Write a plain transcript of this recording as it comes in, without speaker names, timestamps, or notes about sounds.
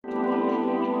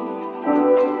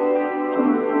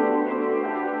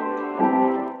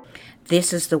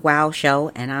This is The Wow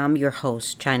Show, and I'm your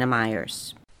host, China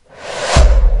Myers.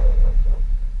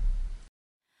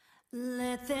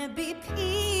 Let there be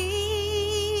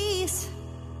peace,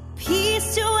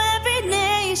 peace to every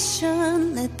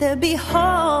nation. Let there be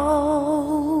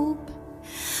hope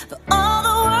for all the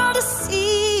world to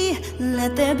see.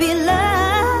 Let there be love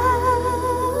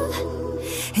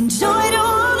and joy to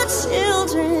all the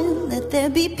children. Let there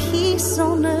be peace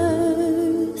on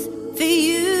earth for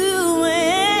you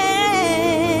and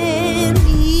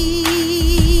me.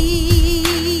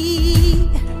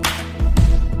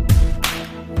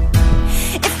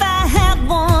 If I had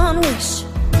one wish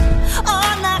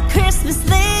on that Christmas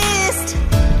list,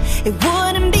 it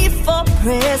wouldn't be for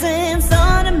presents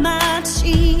under my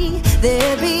tree.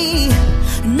 There'd be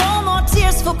no more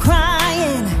tears for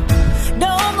crying,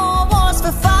 no more wars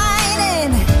for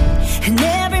fighting, and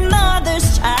every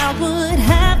mother's child would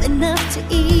have enough to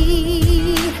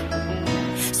eat.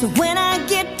 So when I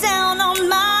get down on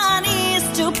my knees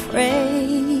to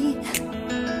pray,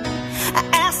 I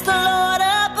ask the Lord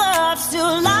above to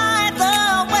light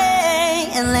the way,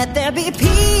 and let there be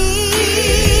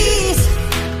peace,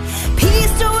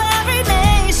 peace to every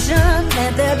nation.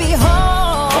 Let there be hope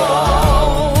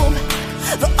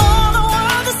for all the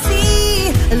world to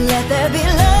see. Let there be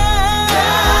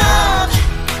love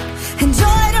and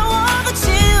joy to all the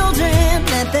children.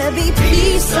 Let there be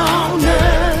peace on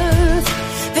earth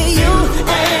for you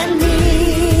and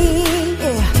me.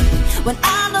 Yeah. When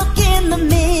I look in the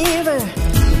mirror,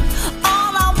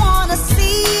 all I wanna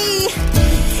see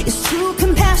is true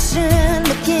compassion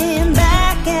looking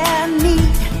back at me.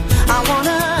 I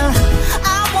wanna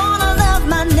love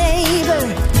my neighbor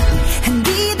and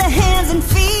be the hands and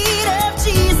feet of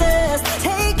Jesus.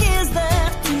 Take his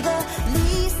love to the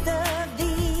least of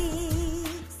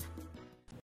these.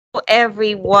 Hello,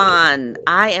 everyone.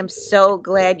 I am so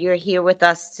glad you're here with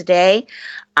us today.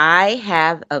 I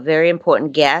have a very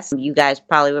important guest. You guys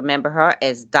probably remember her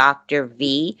as Dr.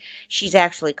 V. She's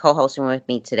actually co-hosting with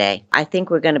me today. I think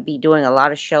we're going to be doing a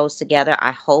lot of shows together.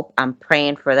 I'm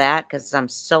praying for that because I'm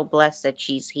so blessed that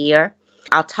she's here.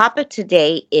 Our topic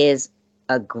today is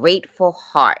a grateful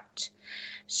heart.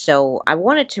 So I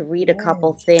wanted to read a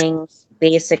couple things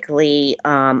basically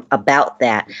about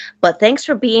that. But thanks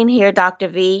for being here, Dr.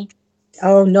 V.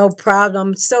 Oh, no problem.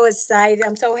 I'm so excited.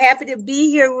 I'm so happy to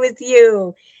be here with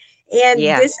you. And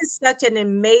This is such an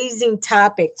amazing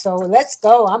topic. So let's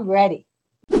go. I'm ready.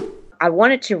 I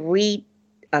wanted to read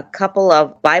a couple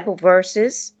of Bible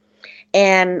verses.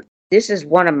 And this is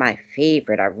one of my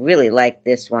favorite. I really like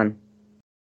this one.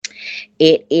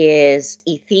 It is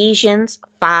Ephesians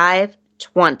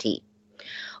 5:20.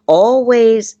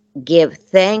 Always give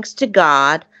thanks to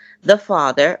God the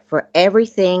Father for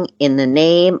everything in the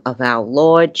name of our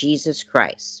Lord Jesus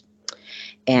Christ.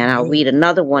 And I'll read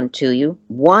another one to you.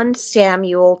 1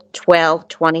 Samuel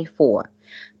 12:24.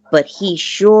 But he's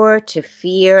sure to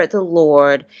fear the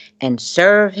Lord and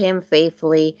serve him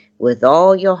faithfully with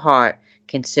all your heart.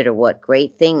 Consider what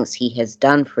great things he has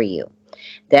done for you.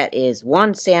 That is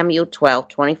 1 Samuel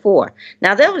 12:24.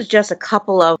 Now, there was just a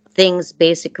couple of things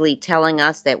basically telling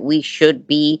us that we should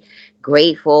be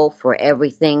grateful for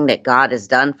everything that God has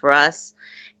done for us.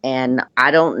 And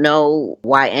I don't know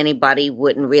why anybody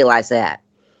wouldn't realize that.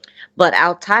 But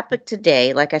our topic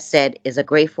today, like I said, is a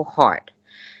grateful heart.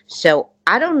 So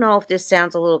I don't know if this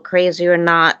sounds a little crazy or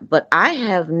not, but I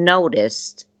have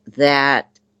noticed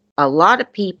that a lot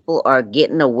of people are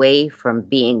getting away from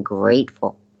being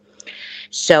grateful.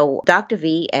 So Dr.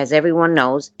 V, as everyone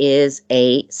knows, is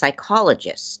a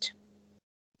psychologist.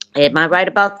 Am I right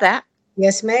about that?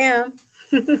 Yes, ma'am.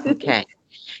 Okay.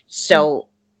 So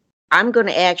I'm going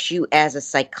to ask you as a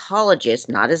psychologist,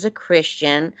 not as a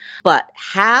Christian, but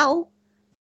how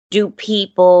do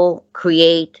people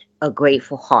create a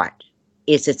grateful heart?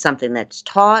 Is it something that's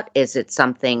taught? Is it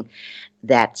something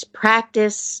that's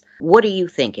practiced? What do you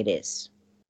think it is?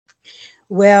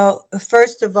 Well,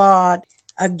 first of all,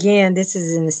 again, this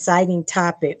is an exciting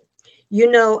topic.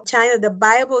 You know, China, the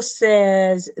Bible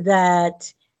says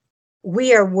that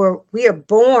we are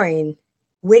born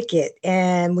wicked.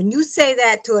 And when you say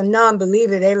that to a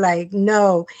non-believer, they're like,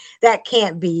 no, that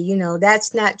can't be, you know,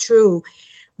 that's not true.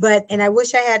 And I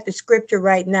wish I had the scripture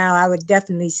right now. I would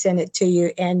definitely send it to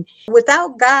you. And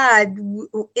without God,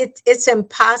 it's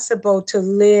impossible to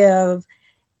live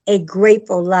a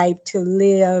grateful life, to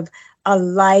live a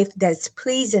life that's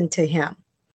pleasing to him.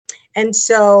 And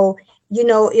so, you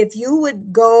know, if you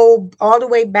would go all the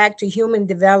way back to human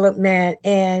development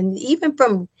and even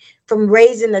from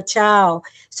raising a child.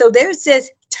 So there's this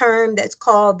term that's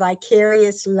called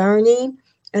vicarious learning.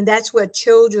 And that's where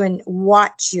children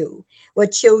watch you, where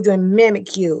children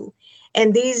mimic you.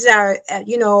 And these are,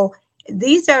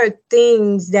 these are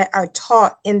things that are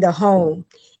taught in the home.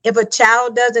 If a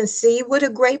child doesn't see what a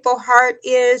grateful heart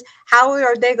is, how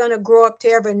are they going to grow up to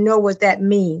ever know what that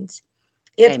means?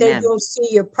 If they don't see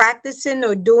you practicing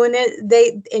or doing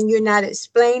it, and you're not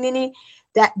explaining it,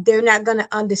 that they're not going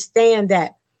to understand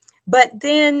that. But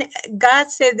then God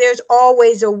said there's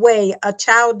always a way. A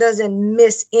child doesn't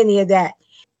miss any of that.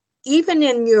 Even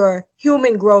in your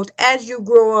human growth, as you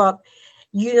grow up,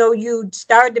 you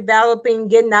start developing,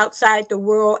 getting outside the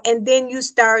world, and then you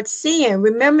start seeing.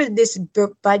 Remember this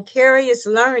vicarious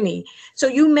learning. So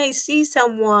you may see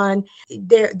someone,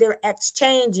 they're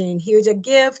exchanging. Here's a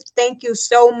gift. Thank you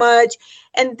so much.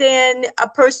 And then a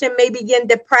person may begin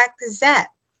to practice that.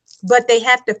 But they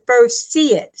have to first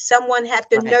see it. Someone have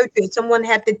to nurture it. Someone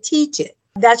have to teach it.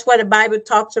 That's what the Bible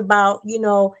talks about.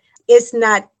 It's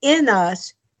not in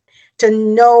us to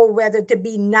know whether to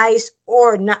be nice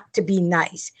or not to be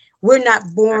nice. We're not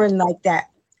born like that.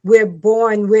 We're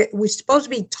born, we're supposed to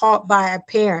be taught by our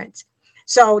parents.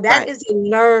 So that is a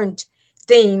learned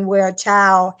thing where a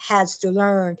child has to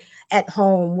learn at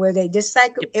home, where they just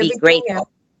like everything else,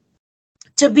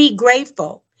 to be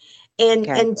grateful.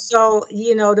 And so,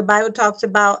 the Bible talks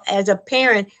about, as a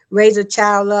parent, raise a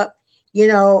child up,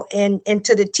 and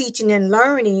to the teaching and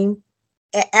learning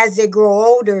as they grow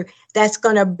older, that's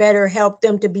going to better help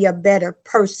them to be a better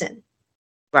person.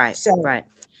 Right. So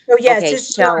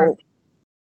yes. Okay,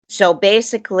 so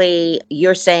basically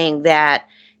you're saying that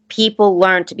people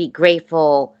learn to be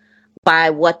grateful by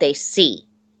what they see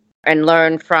and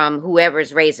learn from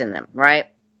whoever's raising them, right?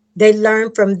 They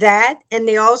learn from that, and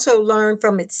they also learn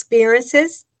from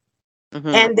experiences,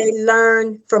 and they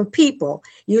learn from people.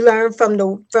 You learn from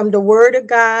the Word of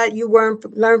God. You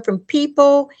learn from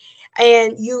people,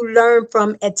 and you learn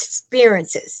from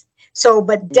experiences. So,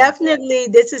 but definitely,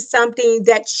 this is something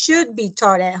that should be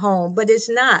taught at home, but it's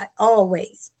not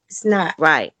always. It's not.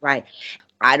 Right.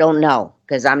 I don't know,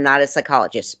 because I'm not a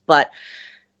psychologist, but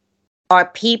are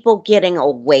people getting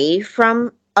away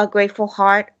from a grateful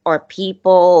heart, or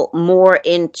people more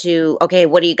into, okay,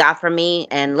 what do you got for me,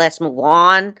 and let's move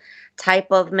on type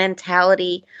of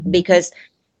mentality? Because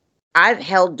I've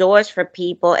held doors for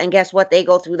people, and guess what? They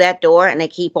go through that door and they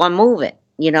keep on moving.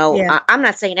 I'm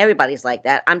not saying everybody's like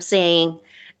that. I'm saying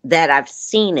that I've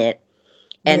seen it.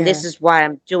 And this is why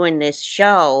I'm doing this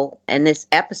show and this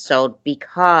episode,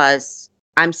 because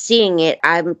I'm seeing it.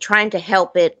 I'm trying to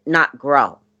help it not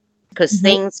grow, because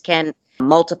things can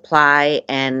multiply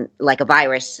and like a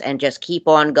virus and just keep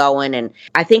on going. And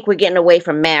I think we're getting away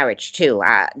from marriage too.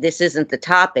 This isn't the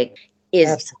topic.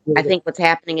 Absolutely. I think what's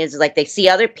happening is like they see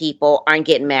other people aren't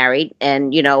getting married,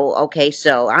 and okay,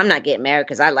 so I'm not getting married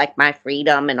because I like my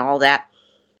freedom and all that.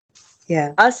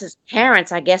 Yeah. Us as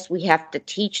parents, I guess we have to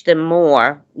teach them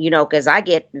more, because I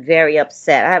get very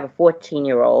upset. I have a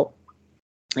 14-year-old,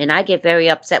 and I get very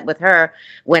upset with her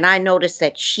when I notice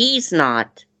that she's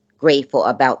not grateful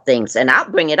about things, and I'll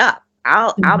bring it up.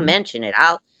 I'll mention it.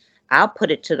 I'll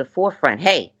put it to the forefront.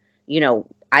 Hey,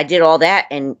 I did all that,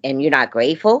 and you're not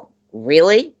grateful?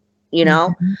 Really?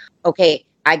 Okay,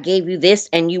 I gave you this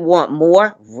and you want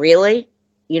more? Really?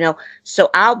 So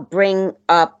I'll bring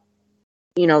up,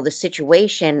 the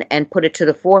situation and put it to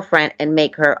the forefront and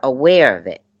make her aware of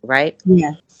it, right?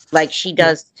 Yeah. Like she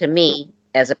does to me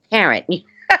as a parent.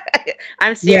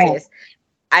 I'm serious.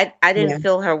 Yeah. I didn't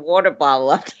fill her water bottle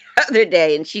up the other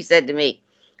day, and she said to me,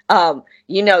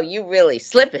 you really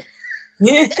slipping.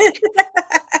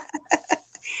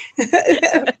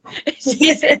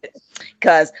 She said,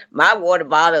 because my water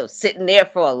bottle was sitting there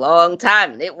for a long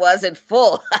time and it wasn't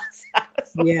full.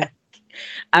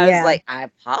 I was like, I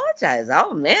apologize.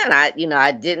 Oh man, I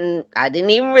didn't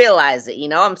even realize it.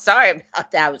 I'm sorry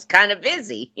about that. I was kind of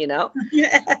busy,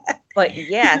 But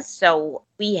so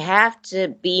we have to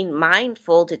be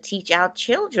mindful to teach our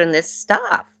children this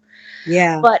stuff.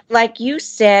 Yeah. But like you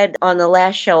said on the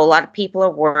last show, a lot of people are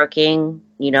working.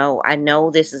 I know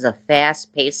this is a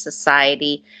fast-paced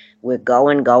society. We're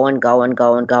going.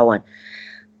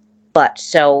 But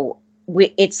so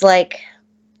it's like,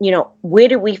 where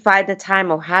do we find the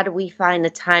time, or how do we find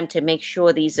the time to make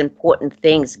sure these important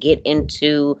things get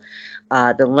into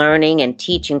the learning and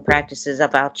teaching practices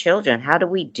of our children? How do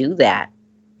we do that?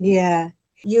 Yeah.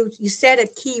 You said a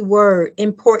key word,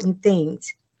 important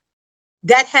things.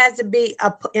 That has to be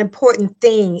an important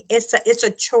thing. It's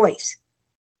a choice.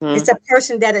 It's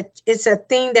it's a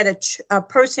thing that a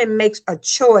person makes a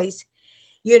choice.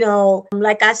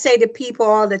 Like I say to people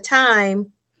all the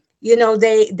time,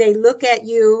 they look at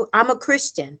you. I'm a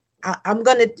Christian.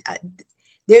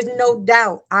 There's no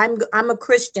doubt. I'm a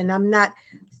Christian. I'm not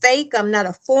fake. I'm not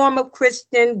a form of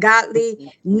Christian,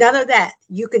 godly, none of that.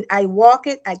 I walk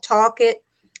it, I talk it.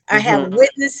 I have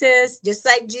witnesses just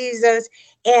like Jesus,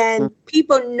 and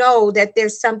people know that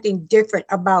there's something different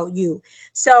about you.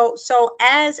 So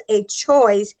as a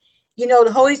choice,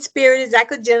 the Holy Spirit is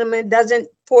like a gentleman, doesn't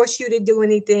force you to do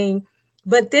anything,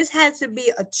 but this has to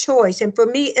be a choice. And for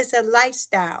me, it's a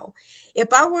lifestyle.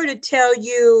 If I were to tell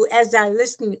you, as our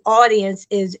listening audience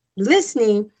is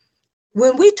listening,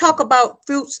 when we talk about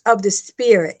fruits of the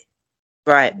Spirit,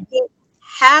 right,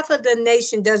 half of the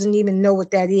nation doesn't even know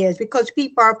what that is because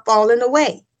people are falling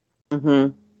away.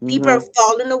 People are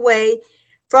falling away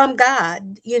from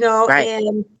God, right.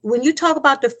 And when you talk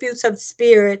about the fruits of the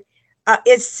Spirit,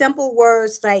 it's simple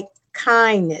words like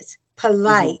kindness,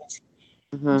 polite,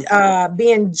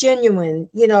 being genuine,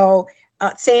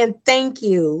 saying thank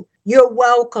you, you're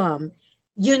welcome.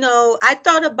 I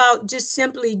thought about just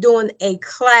simply doing a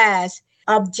class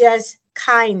of just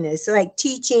kindness, like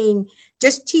teaching the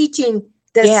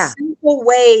simple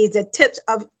ways, the tips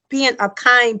of being a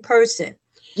kind person.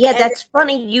 Yeah, that's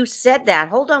funny you said that.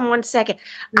 Hold on one second.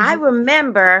 I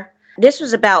remember this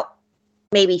was about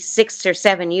maybe 6 or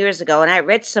 7 years ago, and I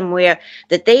read somewhere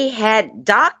that they had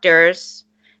doctors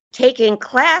taking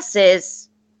classes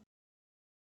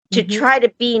to try to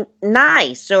be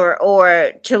nice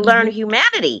or to learn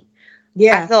humanity.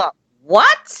 Yeah. I thought,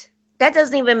 what? That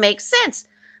doesn't even make sense.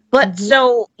 But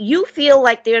so you feel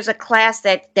like there's a class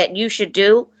that you should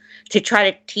do to try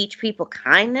to teach people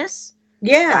kindness?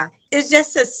 Yeah. It's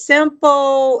just a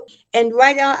simple, and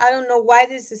right now, I don't know why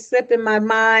this is slipping my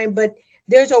mind, but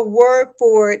there's a word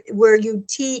for it where you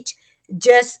teach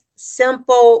just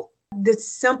the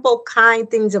simple, kind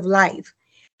things of life.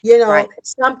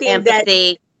 Something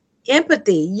empathy.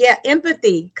 Empathy. Yeah,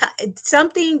 empathy.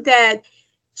 Something that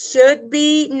should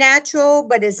be natural,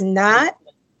 but it's not.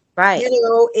 Right.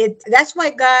 That's why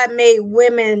God made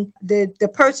women the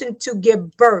person to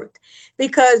give birth,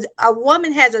 because a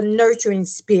woman has a nurturing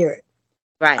spirit.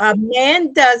 Right. A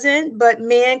man doesn't, but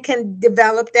men can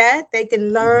develop that. They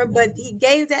can learn, but he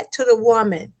gave that to the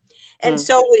woman. And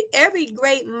so with every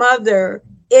great mother,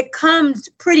 it comes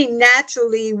pretty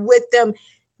naturally with them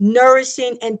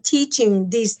nourishing and teaching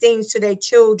these things to their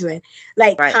children,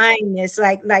 like kindness,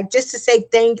 like just to say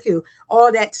thank you,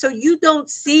 all that. So you don't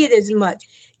see it as much.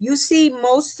 You see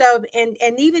most of, and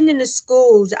even in the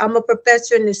schools, I'm a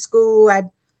professor in the school.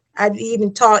 I've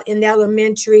even taught in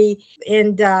elementary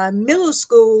and middle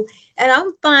school, and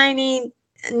I'm finding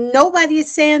nobody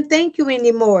is saying thank you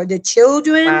anymore. The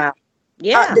children,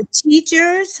 the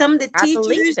teachers, some of the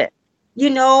teachers,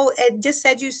 and just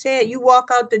as you said, you walk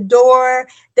out the door,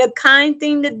 the kind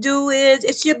thing to do is,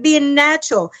 it should be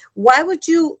natural. Why would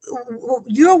you're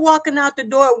walking out the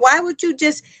door, why would you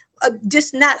just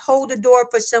not hold the door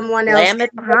for someone else? Slam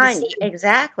it behind.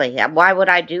 Exactly. Why would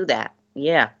I do that?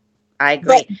 Yeah, I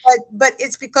agree. But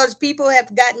it's because people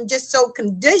have gotten just so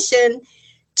conditioned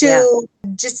to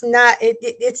just not,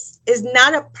 it's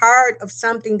not a part of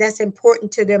something that's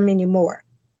important to them anymore.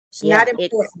 It's not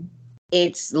important.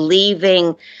 It's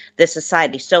leaving the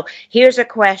society. So here's a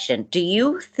question. Do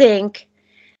you think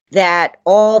that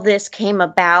all this came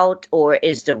about, or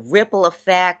is the ripple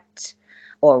effect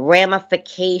or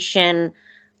ramification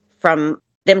from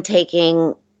them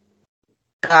taking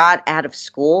God out of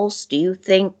schools? Do you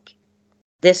think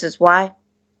this is why?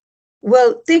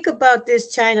 Well, think about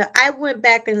this, China. I went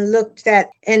back and looked at,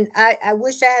 and I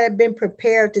wish I had been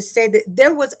prepared to say that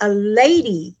there was a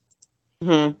lady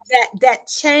that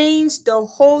changed the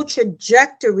whole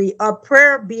trajectory of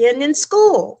prayer being in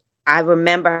school. I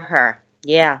remember her.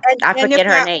 Yeah, I forget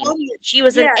her name. She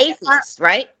was an atheist,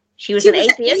 right? She was an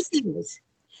atheist.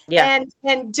 Yeah.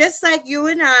 And just like you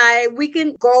and I, we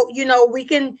can go,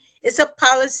 it's a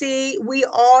policy. We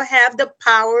all have the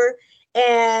power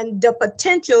and the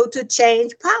potential to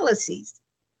change policies.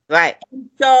 Right.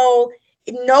 So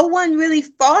no one really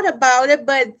thought about it,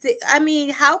 but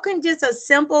how can just a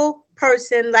simple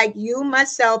person like you,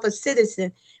 myself, a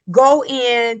citizen, go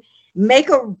in, make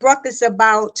a ruckus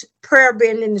about prayer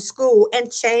being in the school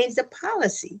and change the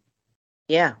policy?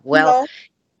 Yeah, well,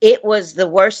 it was the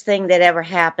worst thing that ever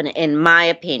happened, in my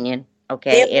opinion.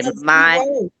 Okay, in my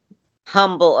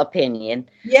humble opinion.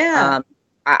 Yeah.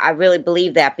 I really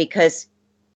believe that, because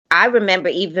I remember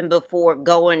even before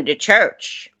going to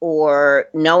church or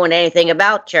knowing anything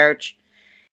about church,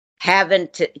 having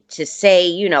to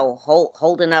say,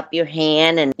 holding up your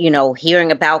hand and,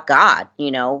 hearing about God,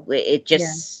 it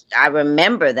just, I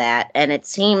remember that. And it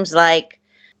seems like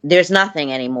there's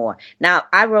nothing anymore. Now,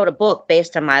 I wrote a book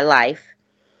based on my life,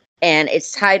 and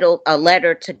it's titled A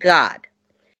Letter to God.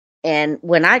 And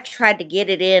when I tried to get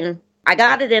it in, I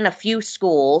got it in a few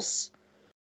schools,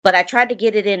 but I tried to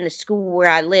get it in the school where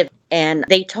I live. And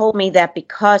they told me that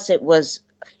because it was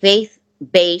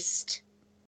faith-based,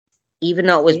 even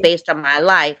though it was based on my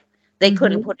life, they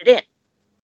couldn't put it in.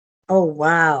 Oh,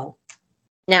 wow.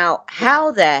 Now,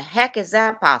 how the heck is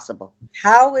that possible?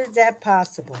 How is that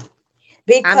possible?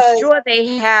 Because I'm sure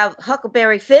they have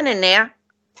Huckleberry Finn in there.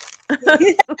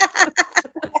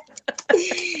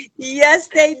 yes,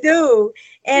 they do.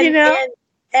 And, You know?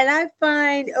 and I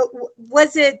find,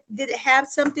 did it have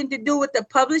something to do with the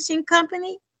publishing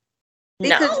company?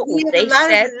 Because No, we have they a lot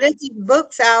said of religious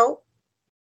books out.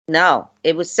 no.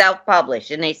 It was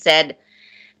self-published, and they said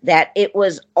that it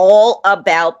was all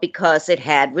about because it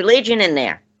had religion in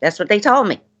there. That's what they told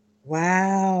me.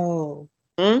 Wow.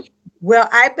 Hmm? Well,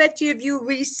 I bet you if you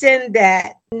resend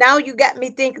that, now you got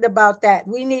me thinking about that.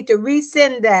 We need to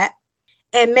resend that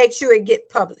and make sure it get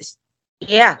published.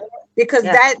 Yeah. Because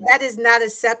Yeah. that is not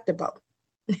acceptable.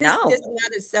 No. It's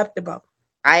not acceptable.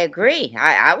 I agree.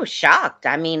 I was shocked.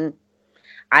 I mean,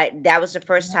 that was the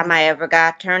first time I ever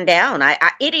got turned down.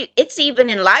 It's even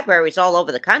in libraries all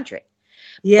over the country.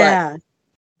 Yeah.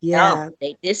 No,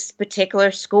 this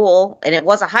particular school, and it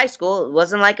was a high school. It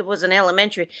wasn't like it was an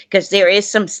elementary, because there is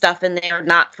some stuff in there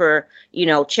not for,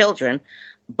 children.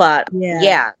 But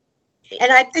yeah.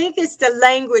 And I think it's the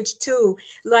language too.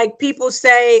 Like people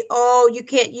say, oh, you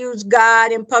can't use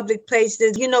God in public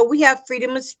places. We have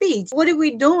freedom of speech. What are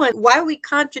we doing? Why are we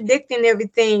contradicting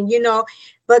everything?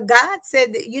 But God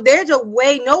said that there's a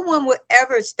way. No one will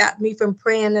ever stop me from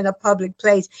praying in a public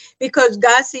place, because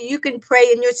God said you can pray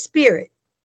in your spirit.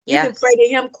 You can pray to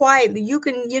him quietly. You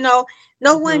can, no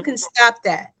one can stop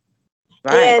that.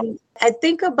 Right. And I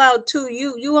think about too,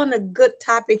 you on a good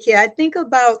topic here. I think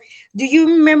about, do you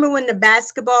remember when the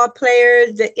basketball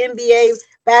players, the NBA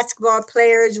basketball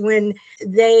players, when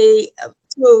they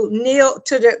kneel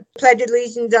to the Pledge of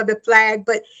Allegiance of the flag?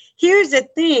 But here's the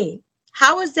thing.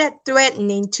 How is that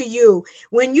threatening to you?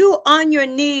 When you on your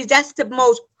knees, that's the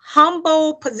most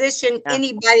humble position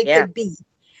anybody could be.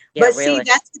 Yeah, but really. See,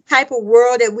 that's the type of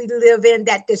world that we live in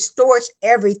that distorts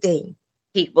everything.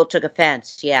 People took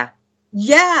offense. Yeah.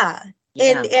 Yeah.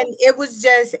 And it was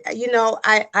just,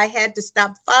 I had to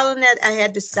stop following that. I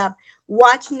had to stop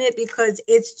watching it, because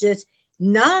it's just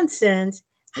nonsense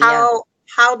how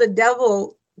the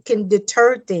devil can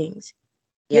deter things.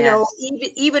 Yes.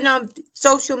 Even on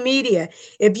social media,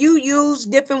 if you use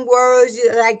different words,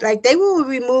 like they will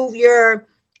remove your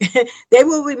video.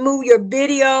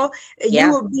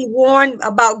 You will be warned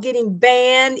about getting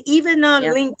banned, even on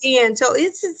LinkedIn. So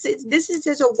this is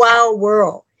just a wild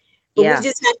world. But we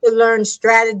just have to learn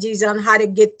strategies on how to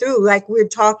get through, like we're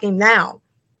talking now.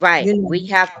 Right. We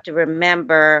have to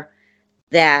remember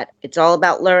that it's all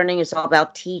about learning. It's all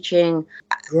about teaching.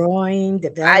 Growing,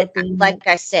 developing. Like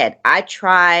I said, I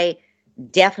try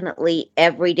definitely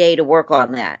every day to work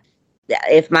on that.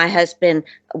 If my husband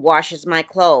washes my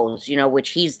clothes, which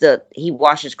he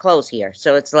washes clothes here.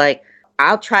 So it's like,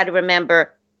 I'll try to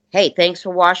remember, hey, thanks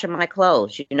for washing my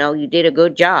clothes. You did a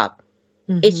good job.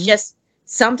 Mm-hmm. It's just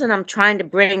something I'm trying to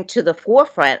bring to the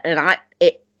forefront. And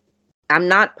I'm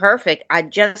not perfect. I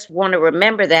just want to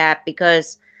remember that,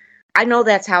 because I know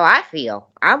that's how I feel.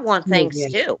 I want thanks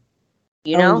too.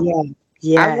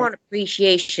 I want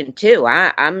appreciation too.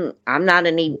 I'm not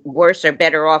any worse or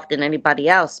better off than anybody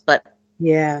else, but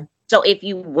so if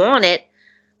you want it,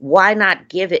 why not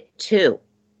give it too?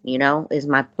 Is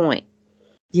my point.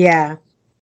 Yeah.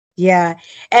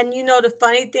 And the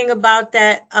funny thing about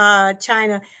that,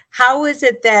 China, how is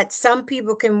it that some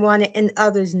people can want it and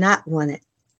others not want it?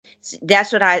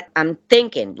 That's what I'm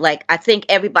thinking. Like, I think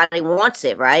everybody wants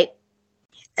it, right?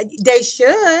 They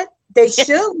should. They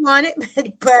should want it,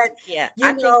 but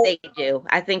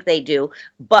I think they do.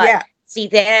 But see,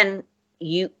 then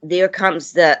there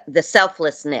comes the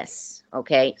selflessness.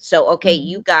 Okay. So,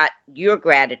 you got your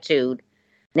gratitude.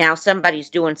 Now somebody's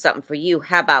doing something for you.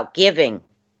 How about giving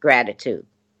gratitude?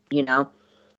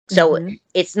 So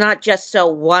it's not just so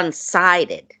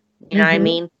one-sided. You know what I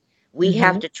mean? We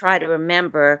have to try to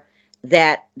remember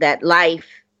that life,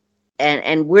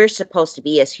 and we're supposed to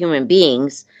be, as human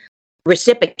beings,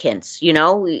 recipients.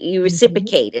 You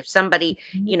reciprocate. If somebody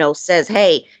says,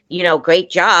 hey, great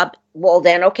job, well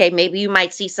then, okay, maybe you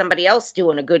might see somebody else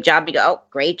doing a good job. You go, oh,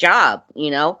 great job.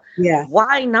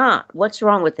 Why not? What's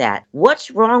wrong with that?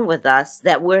 What's wrong with us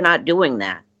that we're not doing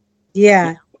that?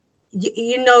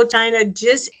 China,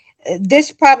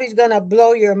 this probably is going to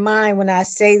blow your mind when I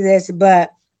say this,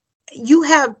 but you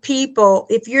have people,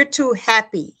 if you're too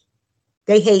happy,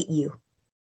 they hate you.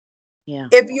 Yeah.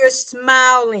 If you're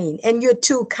smiling and you're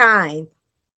too kind,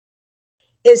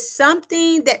 is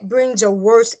something that brings a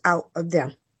worse out of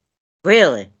them.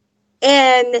 Really?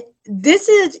 And this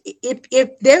is,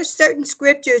 if there's certain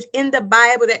scriptures in the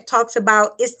Bible that talks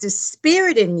about it's the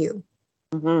spirit in you.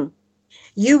 Mm-hmm.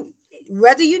 You,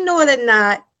 whether you know it or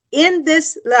not, in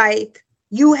this life,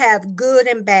 you have good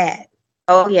and bad.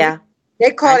 Oh, yeah.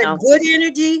 They call it good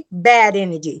energy, bad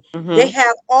energy. Mm-hmm. They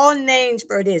have all names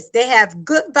for this. They have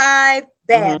good vibe,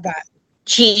 bad vibe.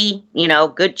 Chi,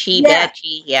 good chi, bad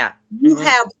chi. Yeah. You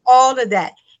have all of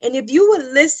that. And if you would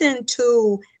listen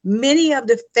to many of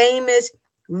the famous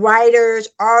writers,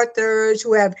 authors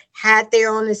who have had their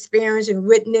own experience and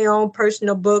written their own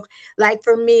personal books, like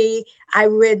for me, I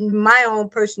read my own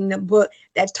personal book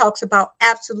that talks about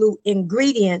absolute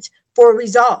ingredients for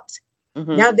results.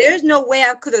 Mm-hmm. Now, there's no way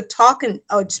I could have talked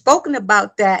or spoken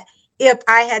about that if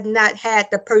I had not had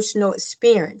the personal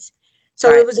experience.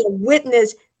 So it was a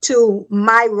witness to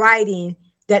my writing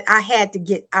that I had to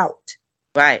get out.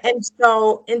 Right. And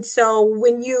so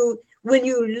when you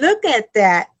look at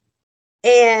that,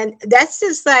 and that's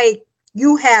just like,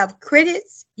 you have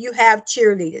critics, you have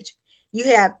cheerleaders, you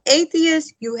have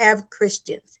atheists, you have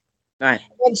Christians. Right.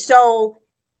 And so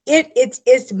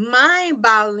it's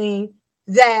mind-boggling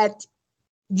that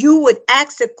you would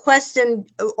ask a question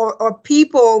or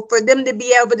people for them to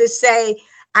be able to say,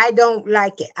 I don't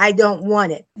like it, I don't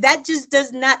want it. That just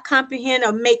does not comprehend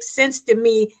or make sense to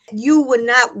me. You would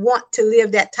not want to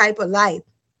live that type of life.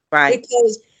 Right.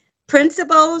 Because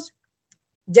principles,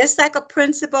 just like a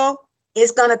principle,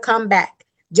 is going to come back.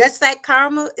 Just like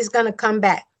karma is going to come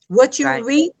back. What you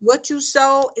reap, what you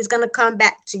sow is going to come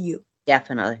back to you.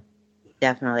 Definitely.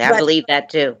 I believe that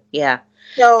too. Yeah.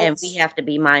 So, and we have to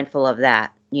be mindful of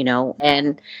that,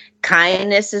 and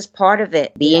kindness is part of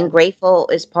it. Being grateful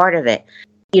is part of it.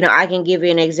 I can give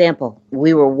you an example.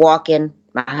 We were walking,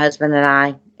 my husband and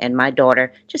I and my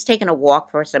daughter, just taking a walk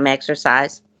for some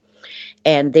exercise.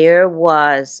 And there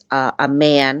was a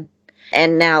man.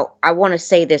 And now I want to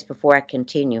say this before I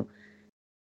continue.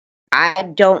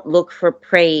 I don't look for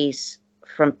praise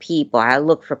from people. I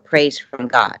look for praise from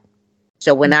God.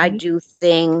 So when I do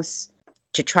things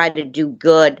to try to do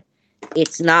good,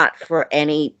 it's not for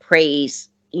any praise,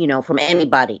 from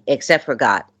anybody except for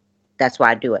God. That's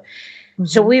why I do it. Mm-hmm.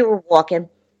 So we were walking,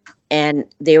 and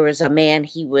there was a man,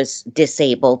 he was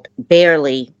disabled,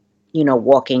 barely,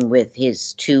 walking with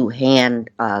his 2-hand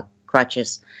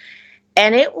crutches.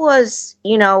 And it was,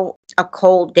 a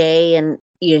cold day, and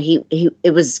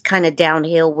it was kind of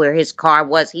downhill where his car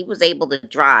was. He was able to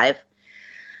drive,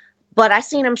 but I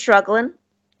seen him struggling,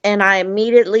 and I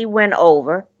immediately went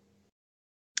over,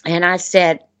 and I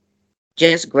said,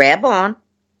 "Just grab on."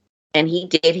 And he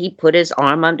did. He put his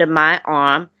arm under my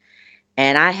arm,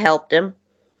 and I helped him.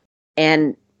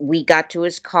 And we got to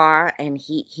his car, and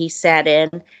he sat in,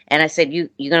 and I said, "You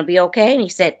gonna be okay?" And he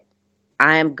said,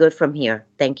 "I am good from here.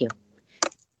 Thank you."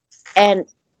 And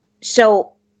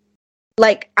so,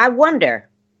 I wonder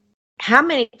how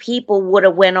many people would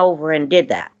have went over and did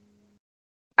that.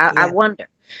 I wonder,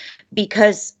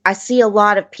 because I see a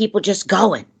lot of people just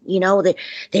going,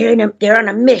 they're on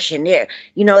a mission. They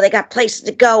got places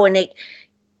to go, and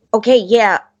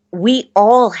we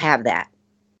all have that.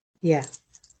 Yeah.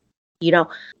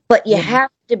 But you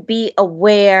have to be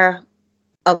aware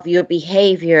of your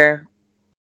behavior.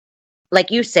 Like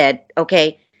you said,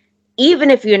 okay, even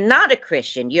if you're not a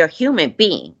Christian, you're a human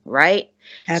being, right?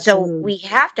 Absolutely. So we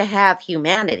have to have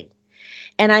humanity.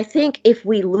 And I think if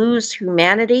we lose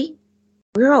humanity,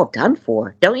 we're all done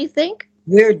for. Don't you think?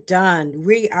 We're done.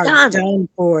 We are done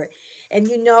for it. And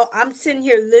I'm sitting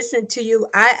here listening to you.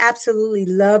 I absolutely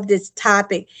love this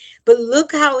topic. But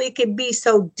look how it can be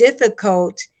so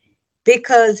difficult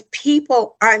because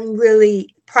people aren't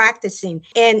really practicing.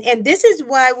 And this is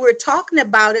why we're talking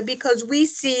about it, because we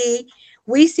see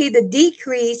the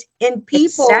decrease in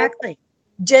people. Exactly.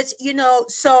 Just,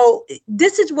 so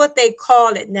this is what they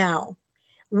call it now.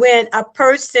 When a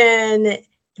person,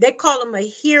 they call them a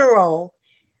hero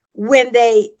when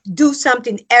they do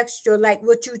something extra like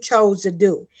what you chose to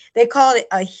do. They call it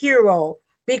a hero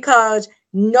because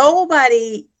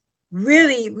nobody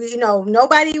really,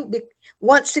 nobody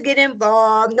wants to get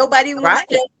involved. Nobody wants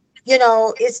to,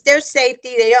 it's their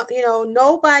safety. They don't,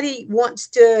 nobody wants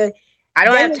to. I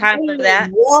don't have time for that.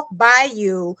 Walk by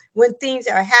you when things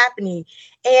are happening.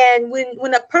 And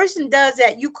when a person does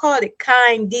that, you call it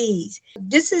kind deeds.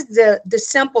 This is the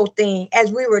simple thing,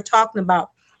 as we were talking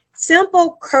about.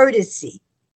 Simple courtesy.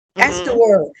 That's the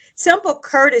word. Simple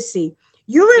courtesy.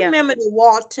 You remember the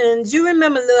Waltons. You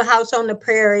remember Little House on the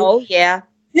Prairie. Oh, yeah.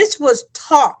 This was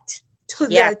taught to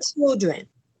their children.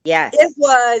 Yes. It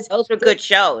was. Those were good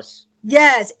shows.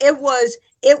 Yes. It was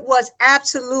It was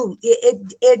absolute.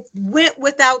 It went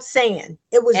without saying.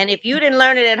 It was. And if you didn't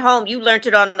learn it at home, you learned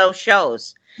it on those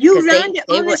shows. You learned it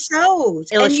on the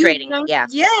shows. Illustrating, yeah.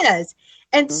 Yes.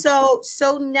 And so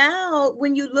now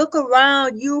when you look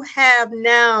around, you have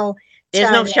now.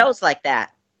 There's no shows like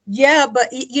that. Yeah,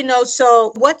 but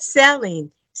so what's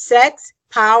selling? Sex,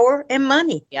 power, and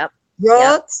money. Yep.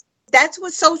 Drugs. Yep. That's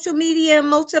what social media and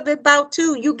most of it about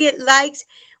too. You get likes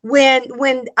when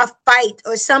a fight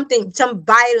or something, some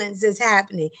violence is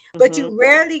happening, but you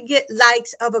rarely get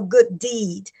likes of a good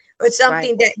deed or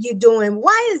something that you're doing.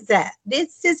 Why is that?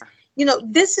 This is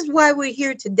why we're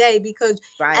here today, because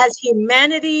as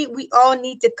humanity, we all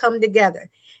need to come together.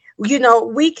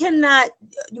 We cannot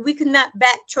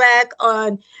backtrack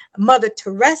on Mother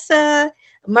Teresa,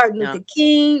 Martin Luther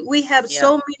King. We have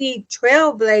so many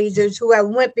trailblazers who have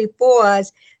went before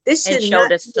us. This should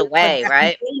showed us the way,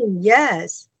 right?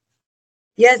 Yes.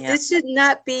 This should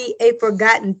not be a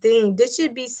forgotten thing. This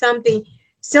should be something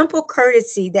simple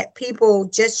courtesy that people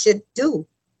just should do.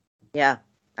 Yeah,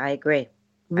 I agree.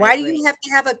 Why do you have to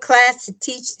have a class to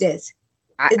teach this?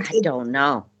 I don't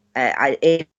know.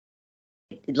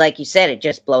 Like you said, it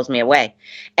just blows me away.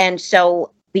 And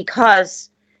so because,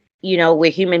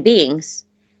 we're human beings,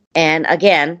 and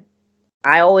again,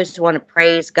 I always want to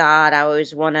praise God. I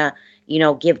always want to,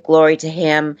 give glory to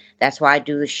him. That's why I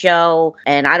do the show.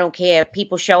 And I don't care if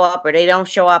people show up or they don't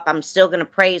show up. I'm still going to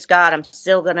praise God. I'm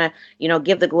still going to,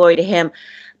 give the glory to him.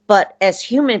 But as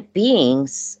human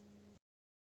beings,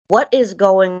 what is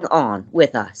going on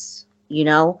with us?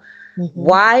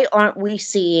 Why aren't we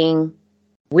seeing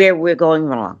where we're going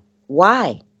wrong?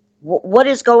 Why? What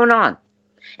is going on?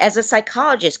 As a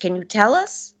psychologist, can you tell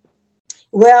us?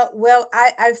 Well,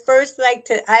 I first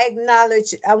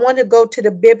I want to go to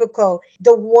the biblical,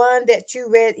 the one that you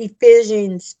read,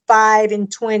 Ephesians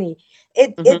 5:20.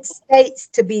 It states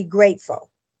to be grateful.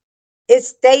 It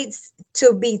states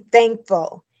to be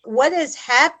thankful. What has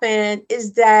happened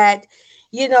is that,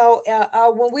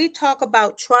 when we talk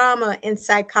about trauma in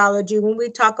psychology, when we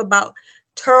talk about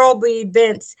terrible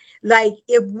events, like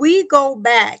if we go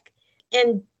back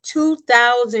in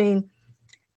 2000,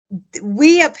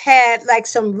 we have had like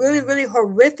some really, really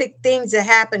horrific things that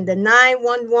happened. The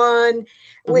 911,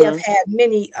 we have had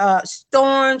many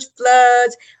storms,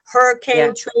 floods,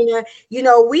 Hurricane Trina.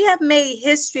 We have made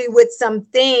history with some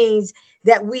things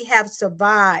that we have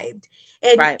survived.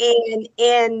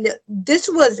 And this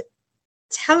was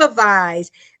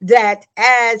televised, that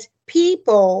as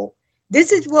people,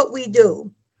 this is what we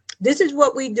do.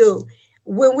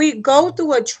 When we go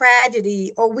through a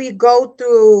tragedy or we go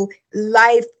through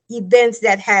life events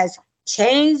that has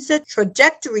changed the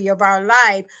trajectory of our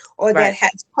life, or that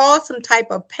has caused some type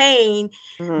of pain,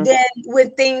 then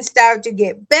when things start to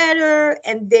get better,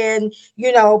 and then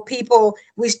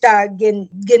we start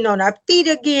getting on our feet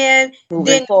again,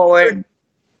 moving forward,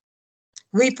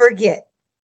 we forget.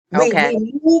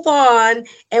 We move on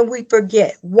and we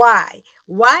forget. Why?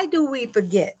 Why do we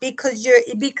forget? Because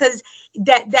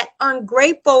that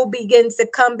ungrateful begins to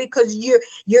come, because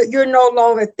you're no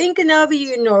longer thinking of it,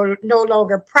 you're no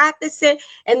longer practicing,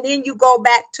 and then you go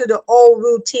back to the old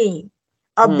routine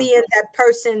of being that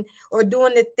person or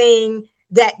doing the thing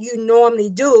that you normally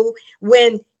do.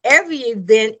 When every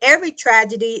event, every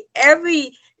tragedy,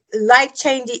 every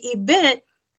life-changing event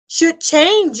should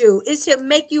change you. It should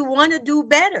make you want to do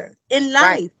better in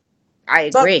life. I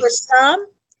agree. But for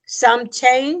some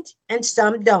change and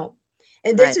some don't.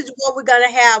 And this is what we're going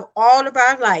to have all of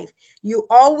our life. You're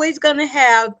always going to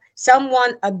have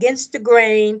someone against the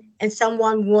grain and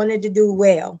someone wanting to do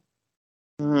well.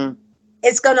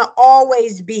 It's going to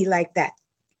always be like that.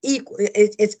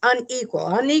 It's unequal,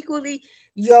 unequally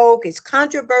yoked. It's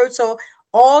controversial.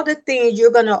 All the things, you're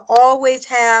going to always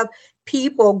have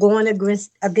people going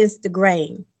against the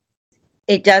grain.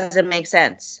 It doesn't make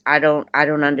sense. I don't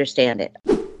understand it.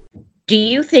 Do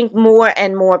you think more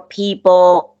and more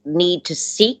people need to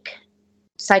seek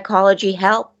psychology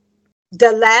help?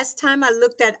 The last time I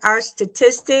looked at our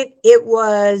statistic, it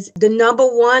was the number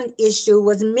one issue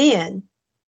was men.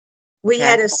 We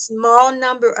had a small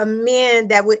number of men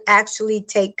that would actually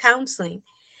take counseling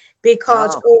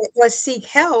because or seek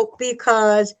help,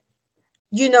 because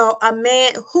a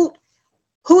man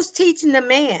who's teaching the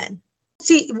man.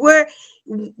 See,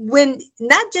 when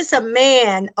not just a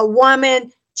man, a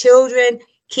woman, children,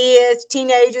 kids,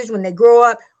 teenagers, when they grow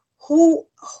up, who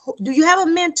do you have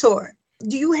a mentor?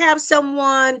 Do you have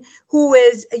someone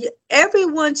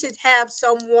everyone should have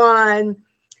someone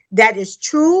that is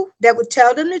true, that would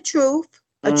tell them the truth,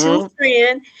 a true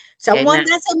friend, someone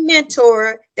that's a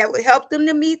mentor that would help them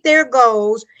to meet their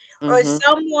goals, or Mm-hmm.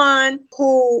 someone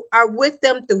who are with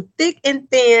them through thick and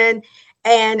thin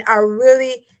and are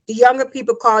really, the younger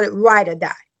people call it ride or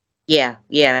die. Yeah,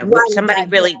 yeah. Ride or Somebody die.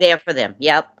 really there for them.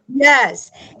 Yep.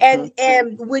 Yes. Mhm.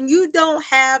 And when you don't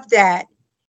have that,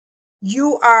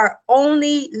 you are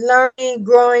only learning,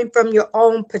 growing from your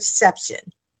own perception.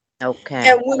 Okay.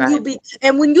 And when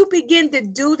Right. when you begin to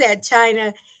do that,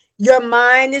 China, your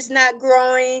mind is not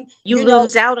growing. You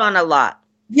lose out on a lot.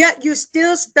 Yet you're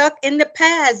still stuck in the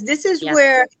past. This is Yeah.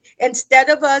 where instead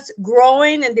of us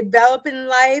growing and developing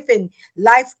life and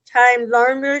lifetime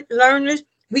learners,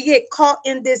 we get caught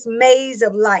in this maze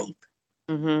of life.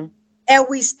 Mm-hmm. And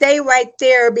we stay right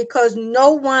there because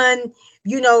no one,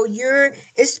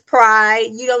 it's pride.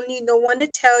 You don't need no one to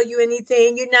tell you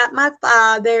anything. You're not my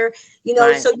father,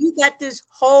 Right. so you got this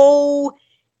whole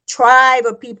tribe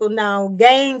of people now,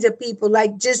 gangs of people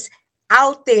like just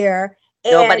out there,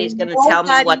 Nobody's and going to tell me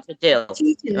nobody what to do.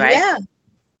 teaching. Right. Yeah.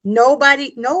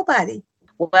 Nobody.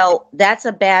 Well, that's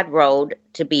a bad road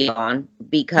to be on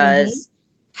because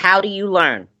how do you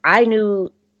learn? I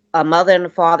knew a mother and a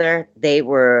father. They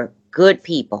were good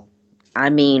people. I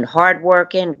mean,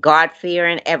 hardworking,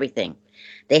 God-fearing, everything.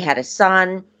 They had a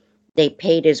son. They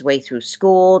paid his way through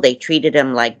school. They treated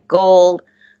him like gold.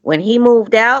 When he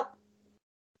moved out,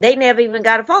 they never even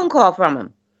got a phone call from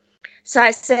him. So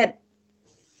I said,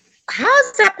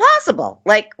 how's that possible?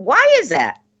 Like, why is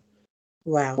that?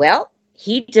 Wow. Well,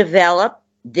 he developed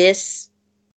this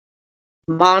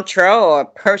mantra or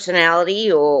personality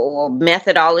or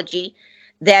methodology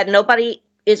that nobody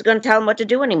is going to tell him what to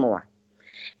do anymore.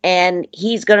 And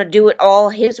he's going to do it all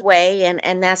his way.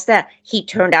 And that's that. He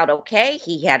turned out okay.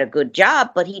 He had a good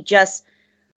job, but he just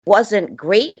wasn't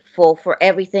grateful for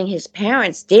everything his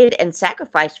parents did and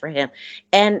sacrificed for him.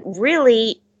 And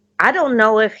really, I don't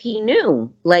know if he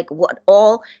knew like what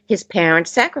all his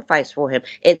parents sacrificed for him.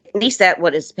 At least that's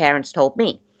what his parents told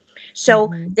me.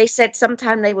 So they said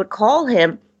sometime they would call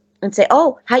him and say,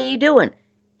 "Oh, how you doing?"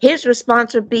 His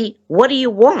response would be, "What do you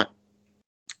want?"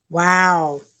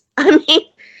 Wow. I mean,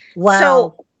 Wow.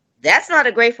 so that's not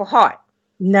a grateful heart.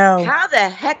 No. How the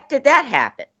heck did that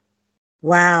happen?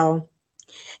 Wow.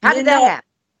 How did that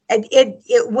happen?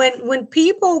 When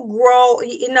people grow,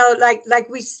 like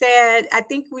we said, I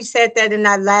think we said that in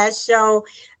our last show,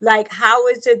 like how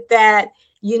is it that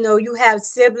you have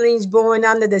siblings born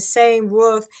under the same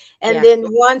roof and then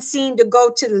one seemed to go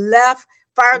to the left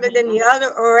farther than the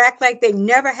other or act like they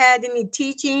never had any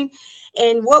teaching.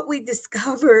 And what we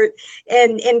discovered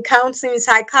in counseling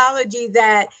psychology,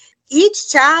 that each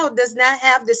child does not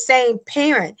have the same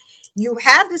parent. You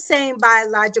have the same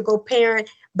biological parent,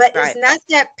 but it's not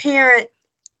that parent.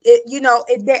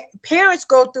 Parents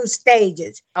go through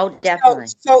stages. Oh, definitely.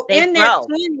 So they in grow.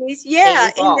 their 20s,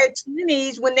 in their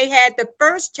 20s, when they had the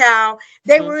first child,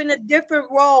 they were in a different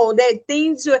role.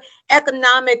 Things were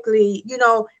economically,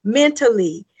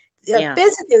 mentally,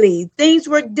 physically, things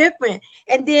were different.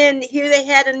 And then here they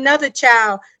had another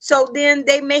child. So then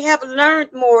they may have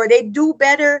learned more. They do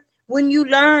better when you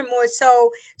learn more.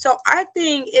 So our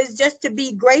thing is just to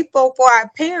be grateful for our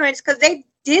parents because they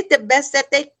did the best that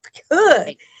they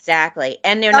could. Exactly.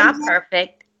 And they're not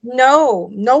perfect. No,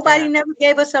 nobody never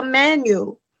gave us a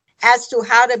manual as to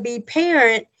how to be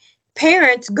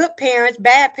parents, good parents,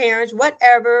 bad parents,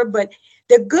 whatever. But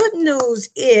the good news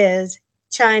is,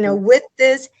 China, with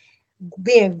this,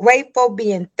 being grateful,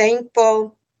 being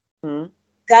thankful,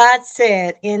 God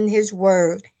said in his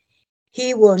word,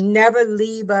 he will never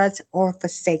leave us or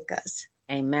forsake us.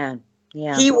 Amen.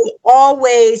 Yeah. He will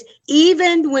always,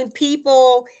 even when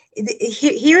people,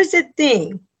 here's the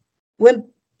thing, when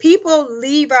people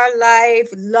leave our life,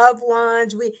 loved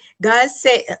ones, God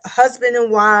said husband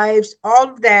and wives, all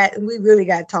of that, and we really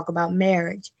got to talk about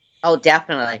marriage. Oh,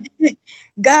 definitely.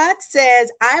 God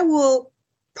says, I will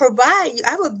provide you,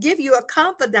 I will give you a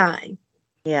confidant.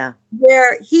 Yeah.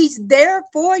 Where he's there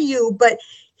for you. But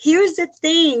here's the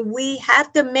thing, we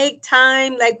have to make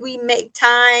time like we make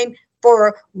time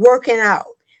for working out.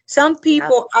 Some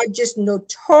people are just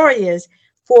notorious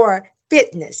for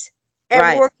fitness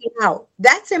and working out.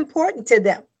 That's important to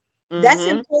them. That's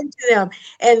important to them.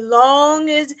 And long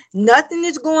as nothing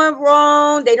is going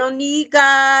wrong, they don't need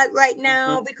God right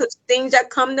now because things are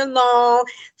coming along.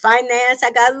 Finance,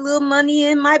 I got a little money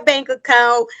in my bank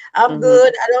account. I'm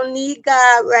good. I don't need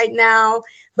God right now.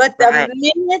 But the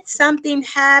minute something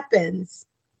happens,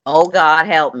 oh God,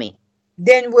 help me.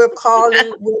 Then we're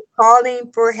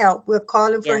calling for help. We're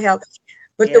calling for help.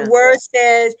 But the word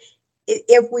says,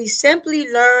 if we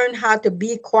simply learn how to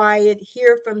be quiet,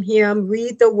 hear from him,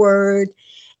 read the word,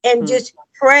 and just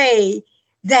pray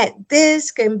that this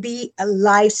can be a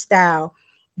lifestyle.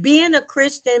 being a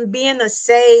Christian, being a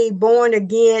saved, born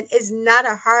again is not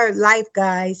a hard life,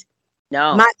 guys.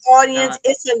 No. My audience,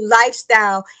 it's a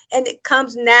lifestyle, and it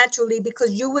comes naturally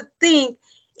because you would think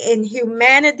in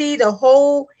humanity, the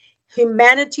whole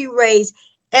humanity race,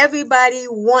 everybody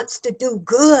wants to do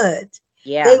good.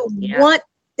 Yeah. They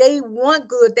want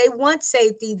good. They want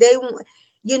safety. They want,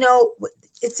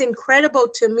 it's incredible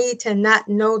to me to not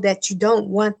know that you don't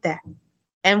want that.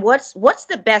 And what's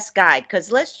the best guide?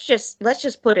 Because let's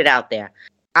just put it out there.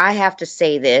 I have to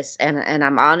say this, and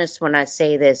I'm honest when I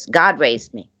say this. God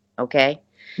raised me. Okay,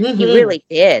 Mm-hmm. He really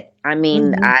did. I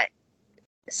mean, Mhm.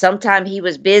 Sometimes he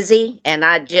was busy, and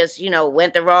I just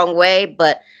went the wrong way.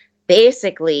 But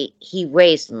basically, he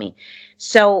raised me.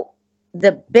 So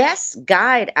the best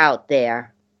guide out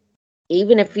there,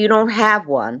 even if you don't have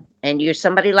one, and you're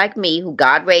somebody like me who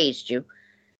God raised you,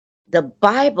 the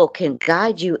Bible can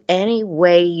guide you any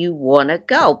way you want to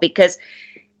go, because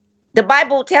the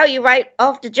Bible will tell you right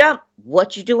off the jump,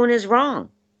 what you're doing is wrong.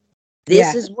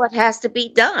 This is what has to be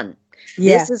done.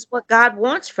 Yeah. This is what God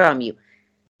wants from you.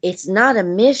 It's not a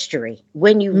mystery.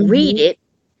 When you Mhm. read it,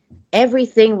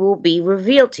 everything will be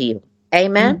revealed to you.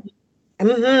 Amen?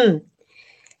 Mm-hmm.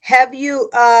 Have you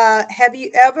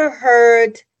ever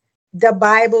heard the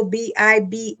Bible,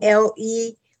 Bible,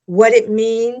 what it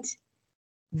means?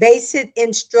 Basic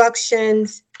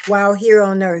instructions while here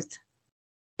on earth.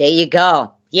 There you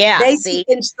go. Yeah. Basic See,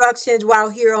 instructions while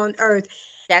here on earth.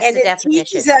 that's And the it definition.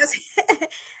 teaches us.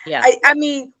 Yeah. I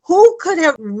mean, who could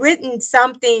have written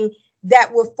something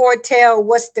that would foretell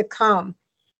what's to come?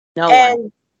 No one.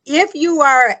 And if you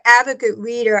are an advocate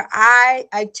reader, I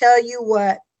tell you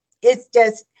what, it's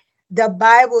just, the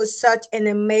Bible is such an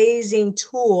amazing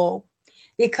tool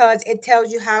because it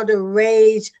tells you how to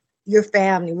raise your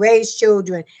family, raise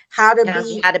children, how to Tells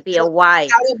you be how to be a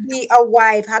wife. how to be a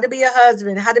wife, how to be a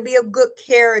husband, how to be a good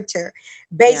character,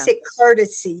 basic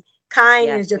courtesy,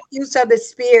 kindness, the fruits of the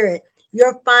spirit,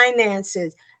 your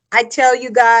finances. I tell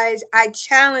you guys, I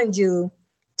challenge you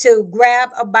to grab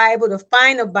a Bible, to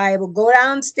find a Bible, go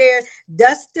downstairs,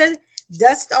 dust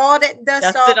all that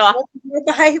dust Dust it off. open your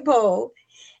Bible,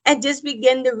 and just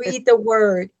begin to read the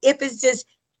word. If it's just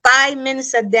 5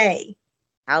 minutes a day,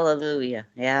 Hallelujah.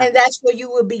 Yeah. and that's where you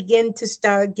will begin to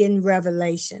start getting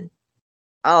revelation.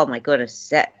 Oh my goodness,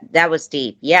 that was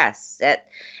deep. Yes,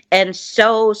 and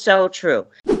so true.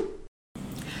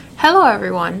 Hello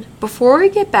everyone. Before we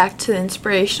get back to the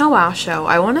Inspirational Wow Show,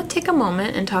 I want to take a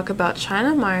moment and talk about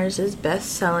China Myers'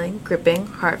 best-selling, gripping,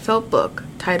 heartfelt book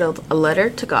titled A Letter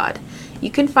to God. You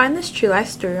can find this true life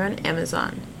story on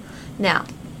Amazon. Now,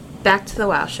 back to the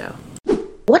Wow Show.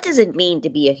 What does it mean to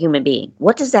be a human being?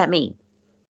 What does that mean?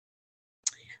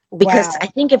 Because Wow. I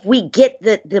think if we get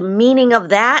the meaning of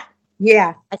that,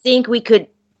 Yeah. I think we could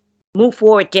move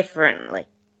forward differently.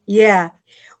 Yeah.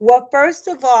 Well, first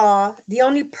of all, the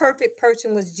only perfect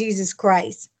person was Jesus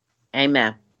Christ.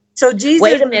 Amen. So Jesus.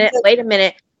 Wait a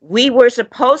minute. We were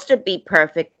supposed to be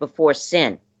perfect before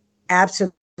sin,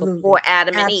 Absolutely. before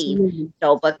Adam and Absolutely. Eve.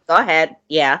 So, but go ahead.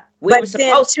 Yeah, we were But then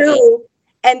supposed to be. too,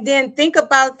 and then think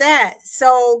about that.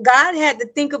 So God had to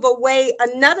think of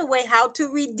another way how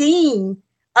to redeem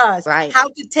us, Right. how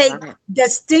to take Right. the